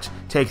before that,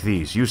 take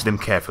these. Use them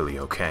carefully,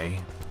 okay?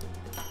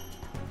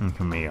 Give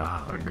me a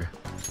hug.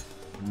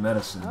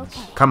 Medicines.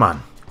 okay. Come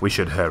on, we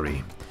should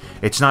hurry.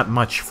 It's not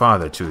much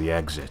farther to the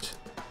exit.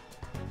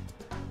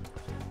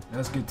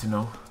 That's good to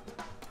know.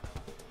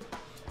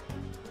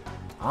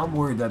 I'm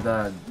worried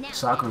that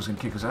Sakura's gonna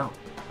kick us out.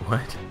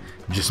 What?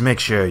 Just make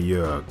sure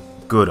you're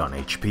good on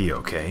HP,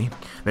 okay?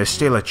 There's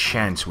still a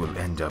chance we'll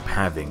end up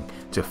having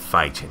to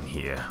fight in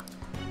here.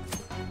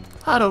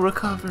 Auto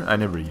recover. I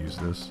never use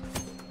this.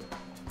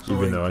 So Even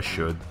wait, though I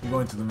should. You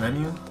going to the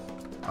menu?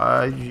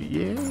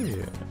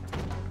 Yeah.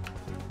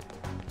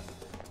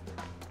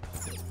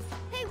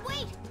 Hey,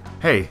 wait!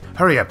 Hey,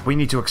 hurry up. We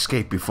need to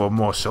escape before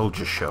more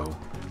soldiers show.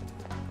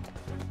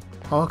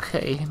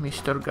 Okay,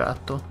 Mr.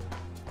 Gatto.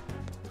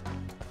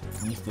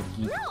 Mr.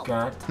 Kit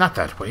Kat. Not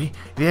that way.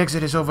 The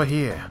exit is over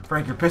here.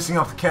 Frank, you're pissing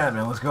off the cat,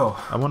 man. Let's go.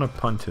 I want to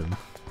punt him.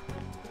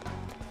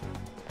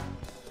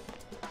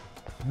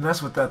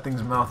 Mess with that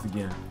thing's mouth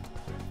again.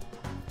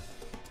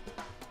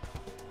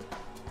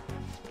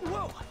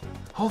 Whoa!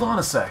 Hold on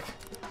a sec.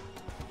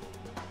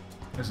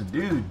 That's a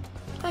dude.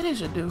 That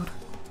is a dude.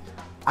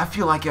 I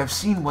feel like I've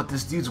seen what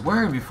this dude's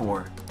wearing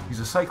before. He's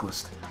a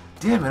cyclist.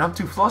 Damn it, I'm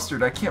too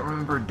flustered. I can't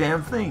remember a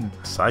damn thing.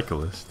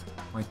 Cyclist.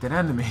 Like that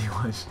anime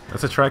was.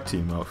 That's a track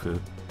team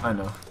outfit. I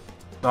know.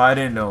 No, I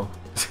didn't know.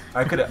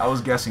 I was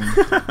guessing.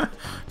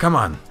 Come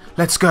on,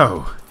 let's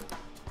go.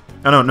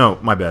 Oh no,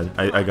 my bad.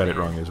 I got it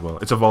wrong as well.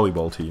 It's a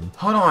volleyball team.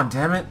 Hold on,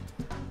 damn it.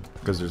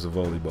 Because there's a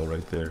volleyball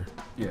right there.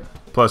 Yeah.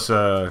 Plus,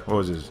 what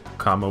was his?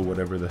 Kamo,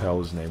 whatever the hell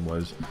his name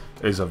was,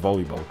 is a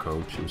volleyball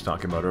coach he was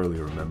talking about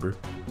earlier, remember?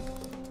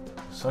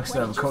 Sucks to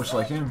have a coach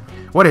like him.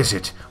 What is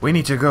it? We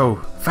need to go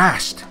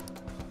fast.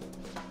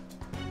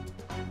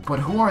 But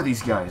who are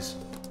these guys?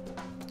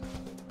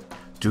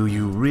 Do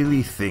you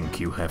really think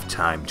you have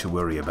time to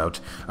worry about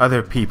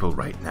other people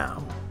right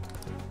now?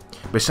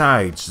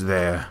 Besides,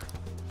 they're...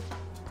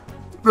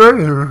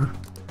 There.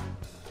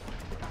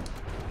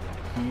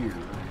 Here.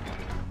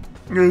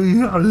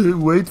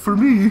 Wait for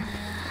me.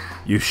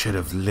 You should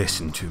have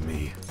listened to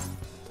me.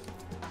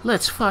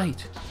 Let's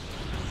fight.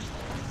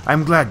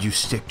 I'm glad you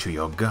stick to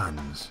your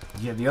guns.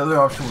 Yeah, the other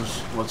option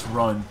was let's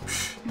run.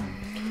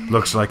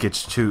 Looks like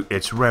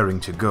it's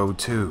raring to go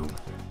too.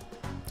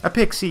 A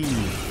pixie.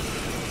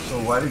 So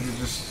why did you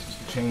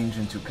just change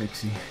into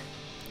Pixie?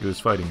 He was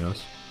fighting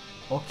us.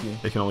 Okay.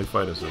 They can only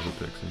fight us as a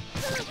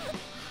pixie.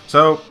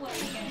 So,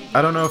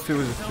 I don't know if it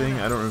was a thing,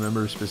 I don't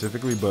remember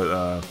specifically,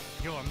 but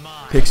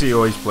Pixie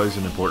always plays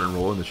an important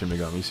role in the Shin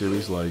Megami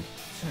series, like,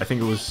 I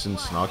think it was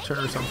since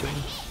Nocturne or something,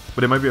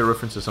 but it might be a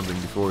reference to something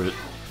before it.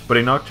 But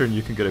in Nocturne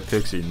you can get a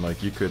Pixie, and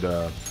like you could,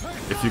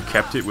 if you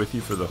kept it with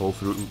you for the whole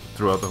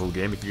throughout the whole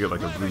game, you could get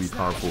like a really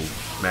powerful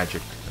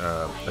magic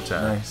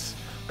attack. Nice.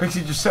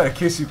 Pixie just tried to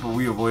kiss you, but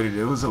we avoided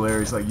it. It was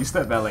hilarious. Like, you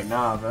stepped back like,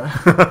 nah, man.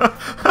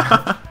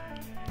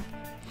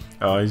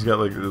 Oh, he's got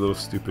like a little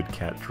stupid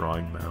cat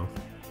drawing mouth,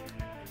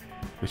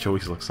 which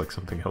always looks like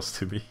something else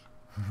to me.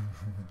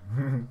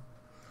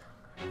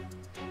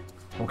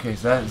 Okay,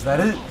 is that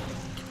it?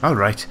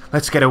 Alright,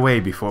 let's get away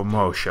before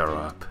Mo show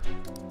up.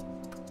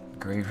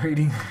 Great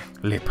rating.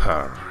 Lip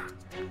her.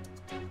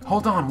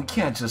 Hold on, we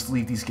can't just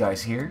leave these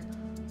guys here.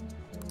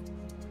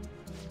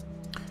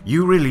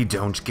 You really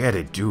don't get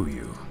it, do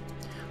you?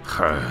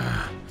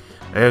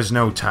 There's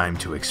no time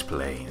to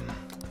explain.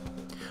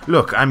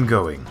 Look, I'm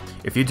going.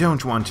 If you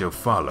don't want to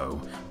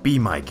follow, be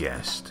my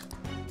guest.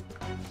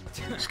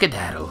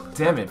 Skedaddle.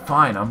 Damn it,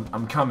 fine,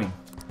 I'm coming.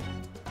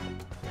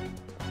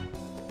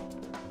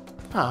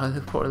 Ah,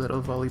 the poor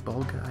little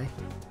volleyball guy.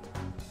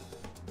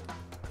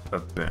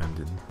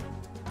 Abandoned.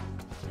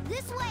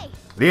 This way.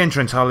 The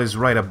entrance hall is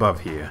right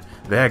above here.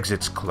 The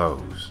exit's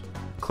close.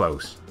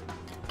 Close.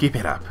 Keep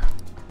it up.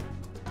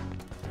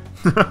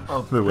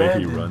 The way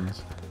he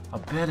runs.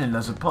 Abandoned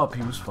as a pup,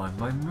 he was found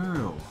by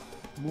Muriel.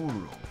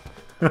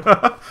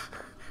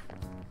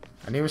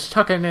 And he was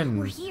taken in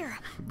We're here.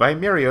 by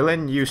Muriel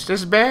and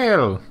Eustace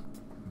Bale.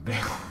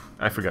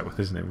 I forgot what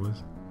his name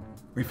was.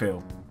 We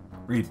failed.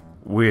 Read.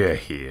 We're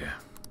here.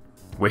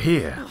 We're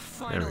here. Oh,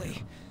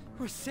 finally,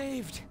 we're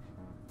saved.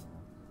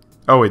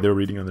 Oh wait, they're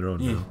reading on their own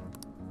Yeah. now.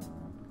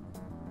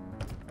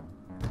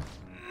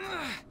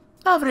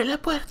 Abre la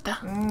puerta.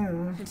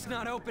 It's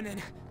not opening.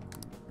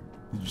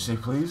 Did you say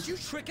please? You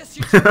trick us,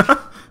 you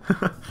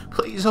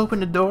Please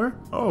open the door.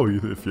 Oh,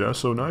 if you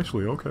ask so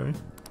nicely, okay.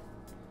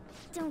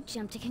 Don't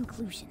jump to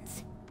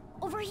conclusions.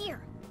 Over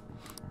here.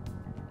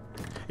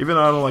 Even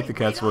though I don't like the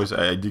cat's voice,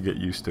 I do get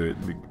used to it,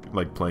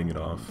 like playing it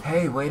off.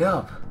 Hey, wait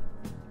up.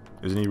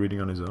 Isn't he reading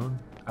on his own?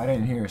 I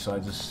didn't hear, so I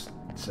just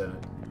said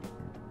it.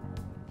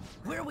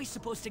 Where are we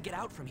supposed to get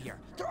out from here?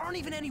 There aren't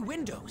even any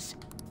windows.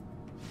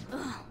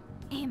 Ugh,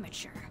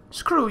 amateur.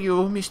 Screw you,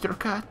 Mr.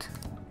 Cat.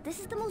 This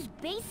is the most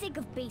basic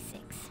of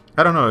basics.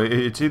 I don't know.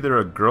 It's either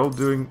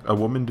a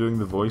woman doing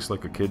the voice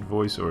like a kid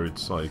voice, or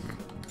it's like,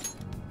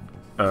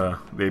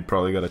 they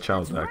probably got a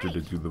child That's actor to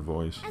right. do the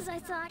voice. As I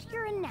thought,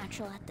 you're a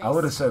natural at this. I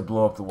would have said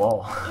blow up the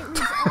wall. It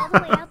leads all the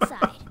way outside.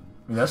 I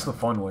mean, that's the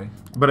fun way.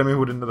 But I mean,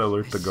 wouldn't that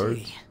alert the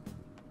guards? See.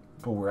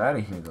 But we're out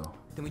of here, though.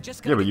 Then we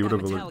just Yeah, gotta but get you would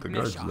that have alerted the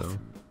metallic guards mesh off.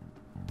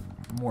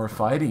 though. More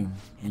fighting.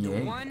 And a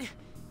Yay. one,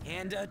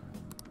 and a...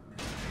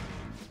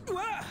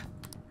 Ah!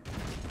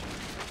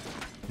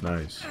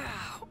 Nice.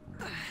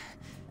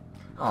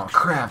 Oh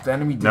crap, the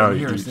enemy didn't No,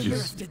 hear you us, did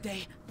just- Did they?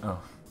 they?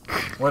 Oh.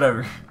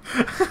 Whatever.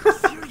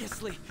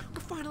 Seriously,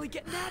 we're finally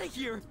getting out of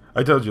here.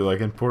 I told you, like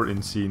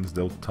important scenes,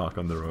 they'll talk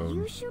on their own.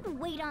 You should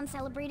wait on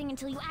celebrating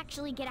until you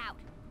actually get out.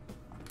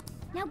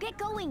 Now get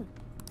going.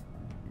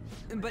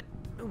 But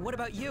what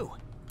about you?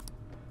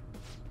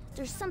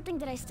 There's something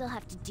that I still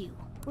have to do.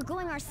 We're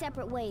going our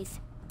separate ways.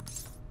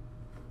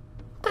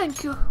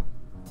 Thank you.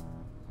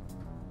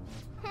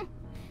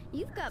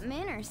 You've got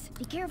manners.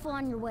 Be careful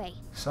on your way.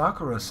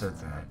 Sakura said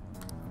that.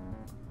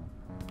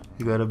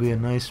 You gotta be a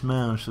nice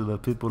man so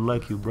that people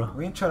like you, bro.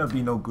 We ain't trying to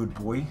be no good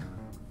boy.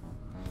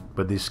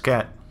 But this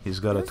cat,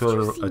 he's got Those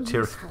two seem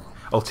useful.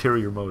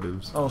 ulterior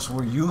motives. Oh, so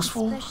we're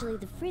useful? Especially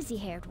the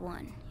frizzy-haired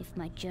one, if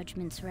my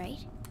judgment's right.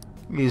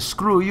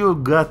 Screw you,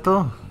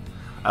 gato.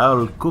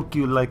 I'll cook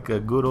you like a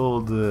good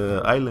old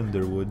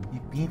Islander would.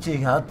 Pinche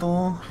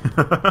gato.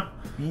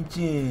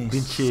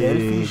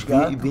 selfish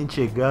gato.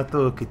 Pinche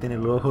gato que tiene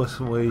los ojos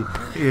muy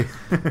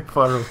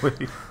far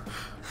away.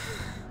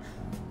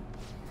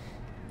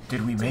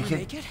 Did we make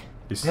it?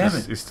 Damn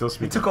it! He's still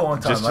speaking. It took a long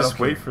time. Just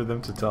wait for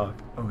them to talk.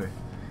 Okay.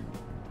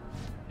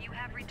 You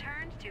have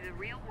returned to the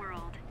real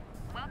world.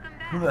 Welcome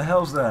back. Who the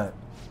hell's that?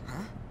 Huh?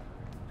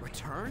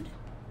 Returned?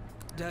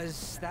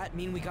 Does that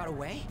mean we got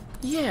away?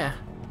 Yeah.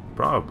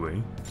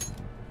 Probably.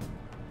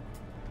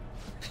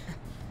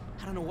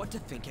 I don't know what to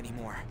think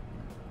anymore.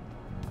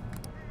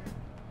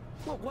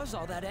 What was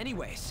all that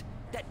anyways?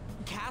 That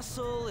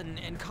castle and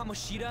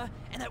Kamoshida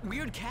and that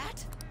weird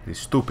cat? The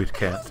stupid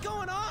cat. What's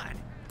going on?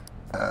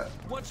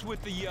 What's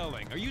with the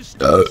yelling? Are you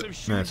stuck some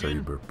shooting? That's how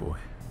you burp, boy.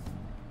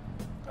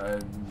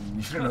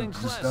 You shouldn't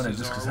have just done it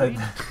just because I...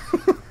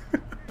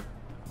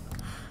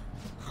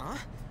 Huh?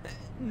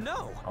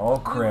 No. Oh,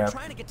 We crap. were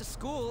trying to get to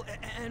school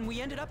and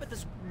we ended up at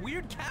this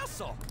weird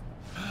castle.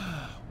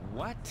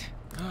 What?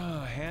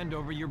 Oh, hand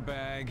over your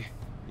bag.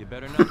 You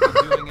better not be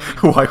doing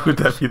anything. Why would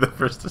that be the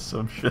first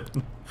assumption?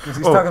 Because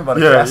he's talking about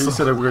a yeah, castle. he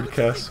said a weird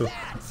castle.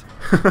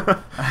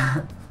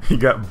 He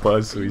got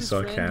buzzed, so he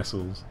saw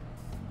castles.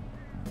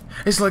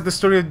 It's like the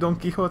story of Don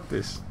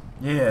Quixote's.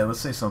 Yeah, let's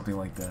say something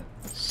like that.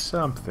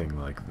 Something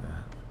like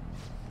that.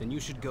 Then you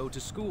should go to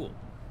school.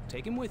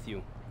 Take him with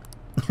you.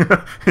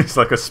 He's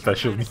like a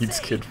special needs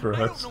kid for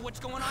I us. don't know what's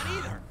going on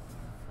either.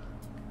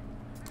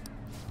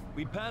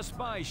 We passed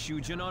by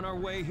Shujin on our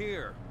way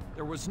here.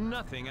 There was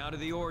nothing out of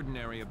the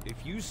ordinary.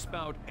 If you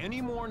spout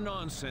any more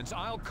nonsense,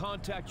 I'll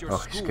contact your Oh,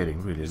 school. he's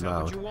getting really Is that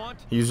loud. what you want?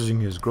 He's using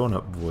his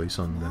grown-up voice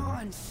on Come them.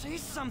 on, say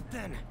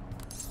something.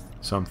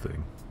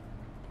 Something.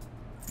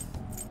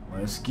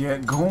 Let's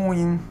get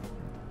going.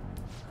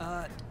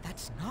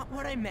 That's not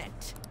what I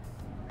meant.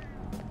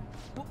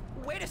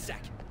 Wait a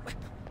sec.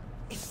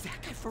 Is that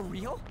guy for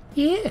real?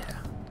 Yeah.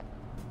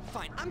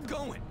 Fine, I'm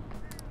going.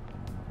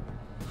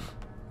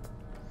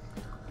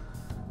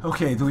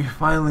 Okay, do I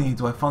finally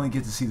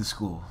get to see the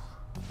school?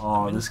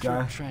 Oh, this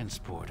guy.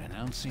 Transport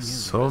announcing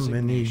his So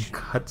many resignation.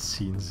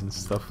 cutscenes and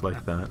stuff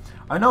like that.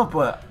 I know,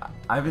 but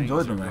I've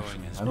enjoyed them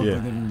actually. I don't Yeah.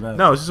 think they've been bad.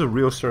 No, it's just a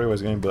real Story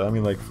Wars game, but I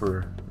mean, like,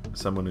 for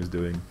someone who's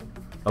doing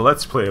a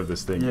Let's Play of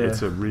this thing, Yeah.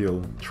 it's a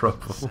real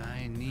trouble.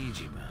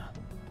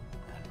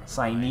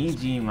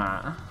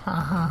 Sainijima.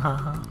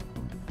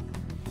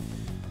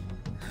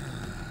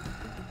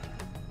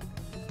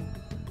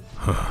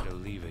 To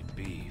leave it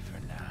be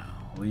for now.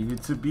 Leave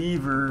it to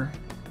Beaver.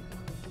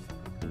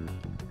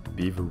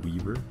 Beaver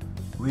Weaver?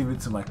 Leave it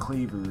to my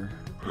cleaver.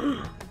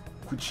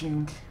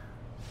 Kuching.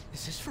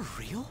 Is this for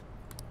real?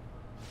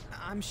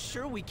 I'm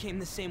sure we came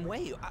the same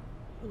way.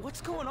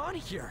 What's going on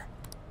here?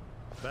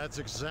 That's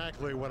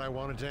exactly what I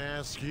wanted to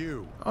ask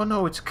you. Oh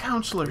no, it's We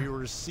Counselor.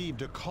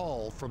 received a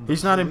call from the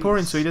He's not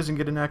important, so he police. doesn't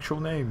get an actual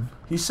name.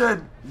 He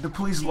said the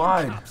police Damn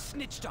lied. cops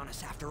snitched on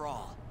us after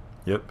all.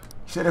 Yep.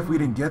 He said if we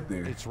didn't get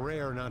there. It's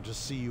rare not to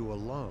see you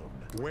alone.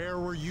 Where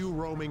were you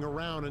roaming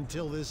around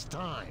until this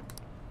time?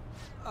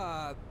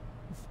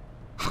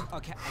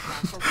 Okay,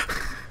 castle.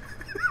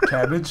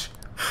 Cabbage?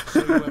 So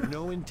you have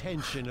no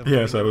intention of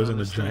Yes, I getting was on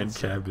in a the giant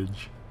streets?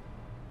 cabbage.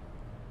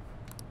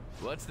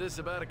 What's this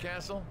about a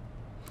castle?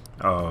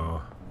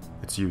 Oh,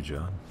 it's you,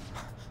 John.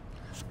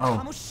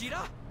 Oh.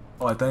 Kamoshida?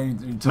 Oh, I thought you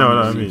told No, me.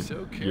 no, I mean,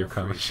 So you're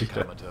carefree, Kamoshida.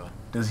 Yamato.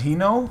 Does he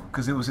know?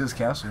 Because it was his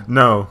castle.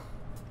 No.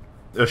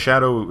 A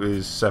shadow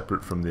is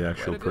separate from the Quite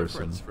actual a person.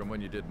 difference from when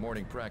you did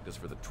morning practice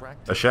for the track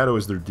A team. shadow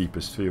is their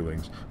deepest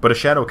feelings, but a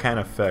shadow can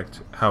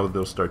affect how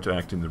they'll start to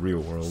act in the real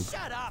world.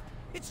 Shut up!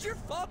 It's your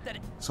fault that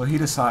it... So he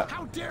decided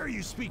How dare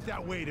you speak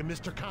that way to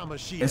Mr.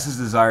 Kamoshida? it's his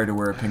desire to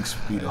wear a pink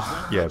speedo. There's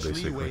not Yeah, much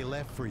basically. leeway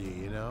left for you,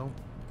 you know?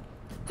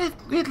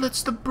 It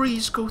lets the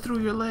breeze go through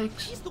your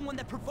legs. He's the one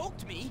that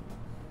provoked me.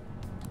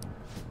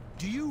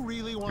 Do you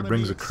really want It to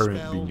brings be a current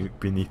expelled?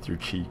 beneath your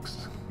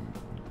cheeks.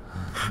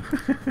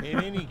 In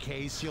any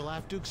case, you'll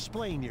have to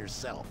explain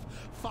yourself.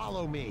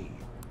 Follow me.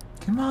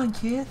 Come on,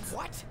 kids.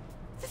 What?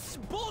 This is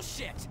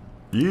bullshit!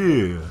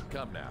 Yeah.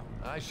 Come now.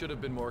 I should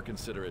have been more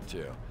considerate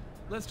too.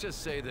 Let's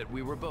just say that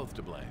we were both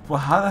to blame. Well,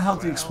 how the hell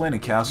do you explain a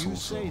If castle? You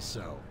say So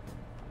so.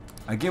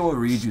 I get what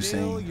Ryuju's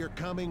Still, saying. you're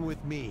coming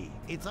with me.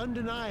 It's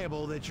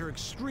undeniable that you're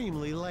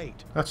extremely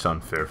late. That's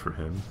unfair for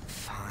him.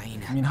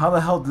 Fine. I mean, how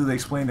the hell do they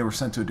explain they were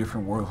sent to a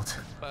different world?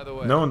 By the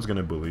way, No one's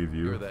gonna believe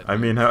You're you. that I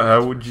mean, new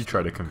how would you person,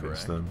 try to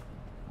convince correct? them?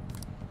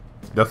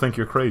 They'll think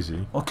you're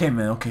crazy. Okay,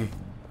 man. Okay.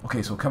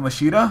 Okay. So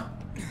Kamoshida,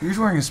 he's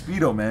wearing a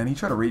speedo, man. He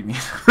tried to rape me.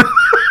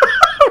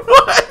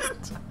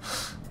 What?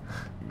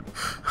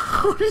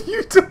 How do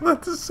you do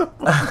that to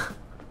someone?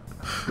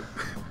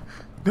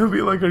 They'll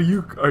be like, "Are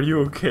you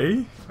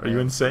okay? Are you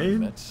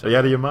insane? That's, Are you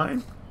out of your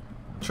mind?"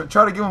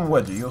 Try to give him a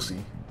wedgie. You'll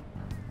see.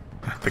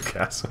 At the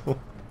castle.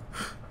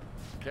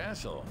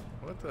 Castle?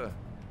 What the?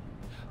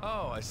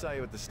 Oh, I saw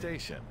you at the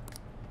station.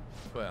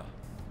 Well,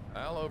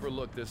 I'll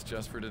overlook this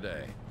just for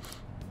today.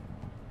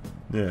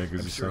 Yeah, because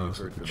I'm he sure saw you've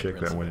heard the from the chick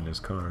that went in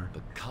principal. his car.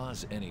 But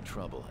cause any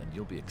trouble and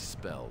you'll be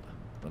expelled.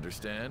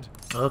 Understand?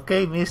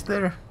 Okay,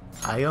 mister.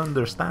 I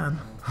understand.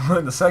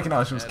 The second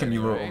option was, At can any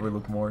you rate,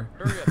 overlook more?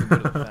 Hurry up and go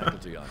to the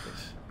faculty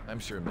office. I'm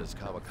sure Ms.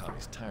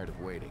 Kawakami's tired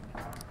of waiting.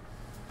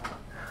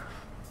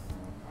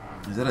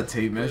 Is that a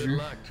tape measure? Good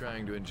luck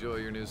trying to enjoy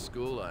your new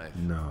school life.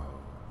 No.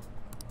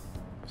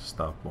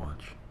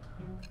 Stopwatch.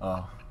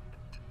 Oh.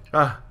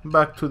 Ah,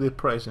 back to the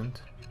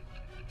present.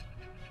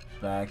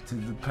 Back to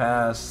the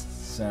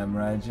past,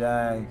 Samurai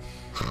Jack.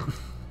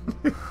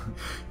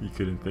 You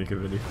couldn't think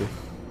of anything?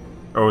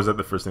 Or was that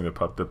the first thing that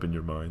popped up in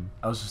your mind?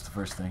 That was just the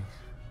first thing.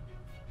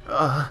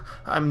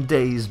 I'm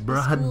dazed, The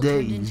bruh, school turned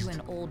dazed. into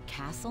an old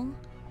castle?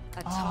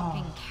 A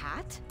talking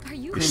cat? Are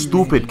you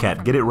Stupid hallucinating cat,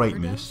 from get it an right,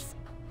 overdose? miss.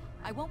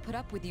 I won't put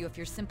up with you if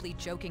you're simply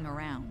joking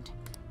around.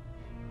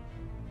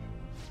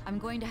 I'm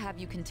going to have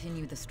you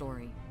continue the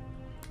story.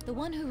 The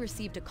one who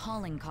received a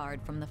calling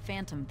card from the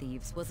Phantom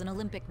Thieves was an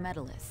Olympic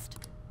medalist.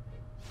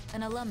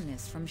 An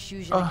alumnus from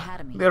Shujin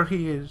Academy. There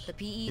he is. The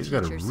PE He's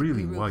got a teacher,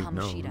 really Suguru white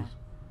Kamoshida. nose.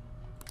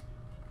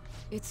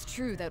 It's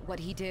true that what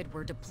he did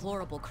were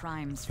deplorable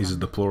crimes. He's a from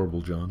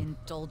deplorable John.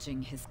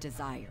 indulging his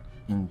desire.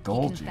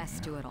 Indulging? He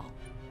confessed to it all.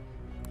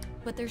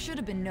 But there should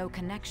have been no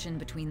connection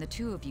between the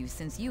two of you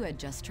since you had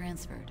just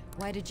transferred.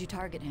 Why did you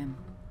target him?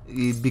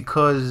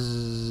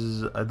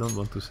 Because I don't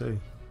want to say.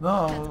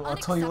 No, I'll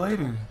tell you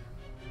later.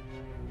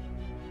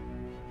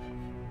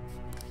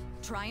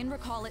 Try and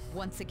recall it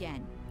once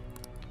again.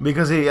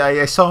 Because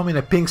I saw him in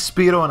a pink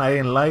Speedo and I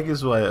didn't like it,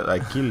 so I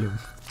killed him.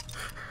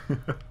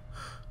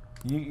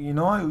 You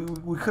know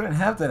what? We couldn't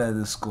have that at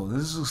this school.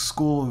 This is a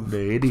school of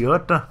The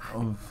idiota.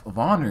 of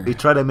honor. He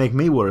tried to make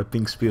me wear a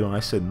pink Speedo and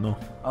I said no.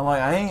 I'm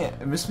like, I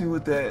ain't miss me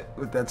with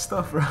that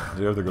stuff, bro.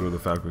 You have to go to the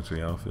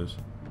faculty office.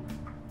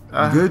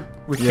 We good?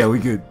 Yeah, we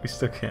good. We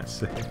still can't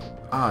say.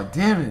 Ah,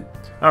 damn it.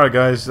 Alright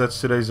guys,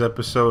 that's today's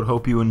episode.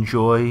 Hope you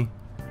enjoy.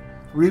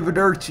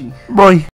 Arrivederci. Bye.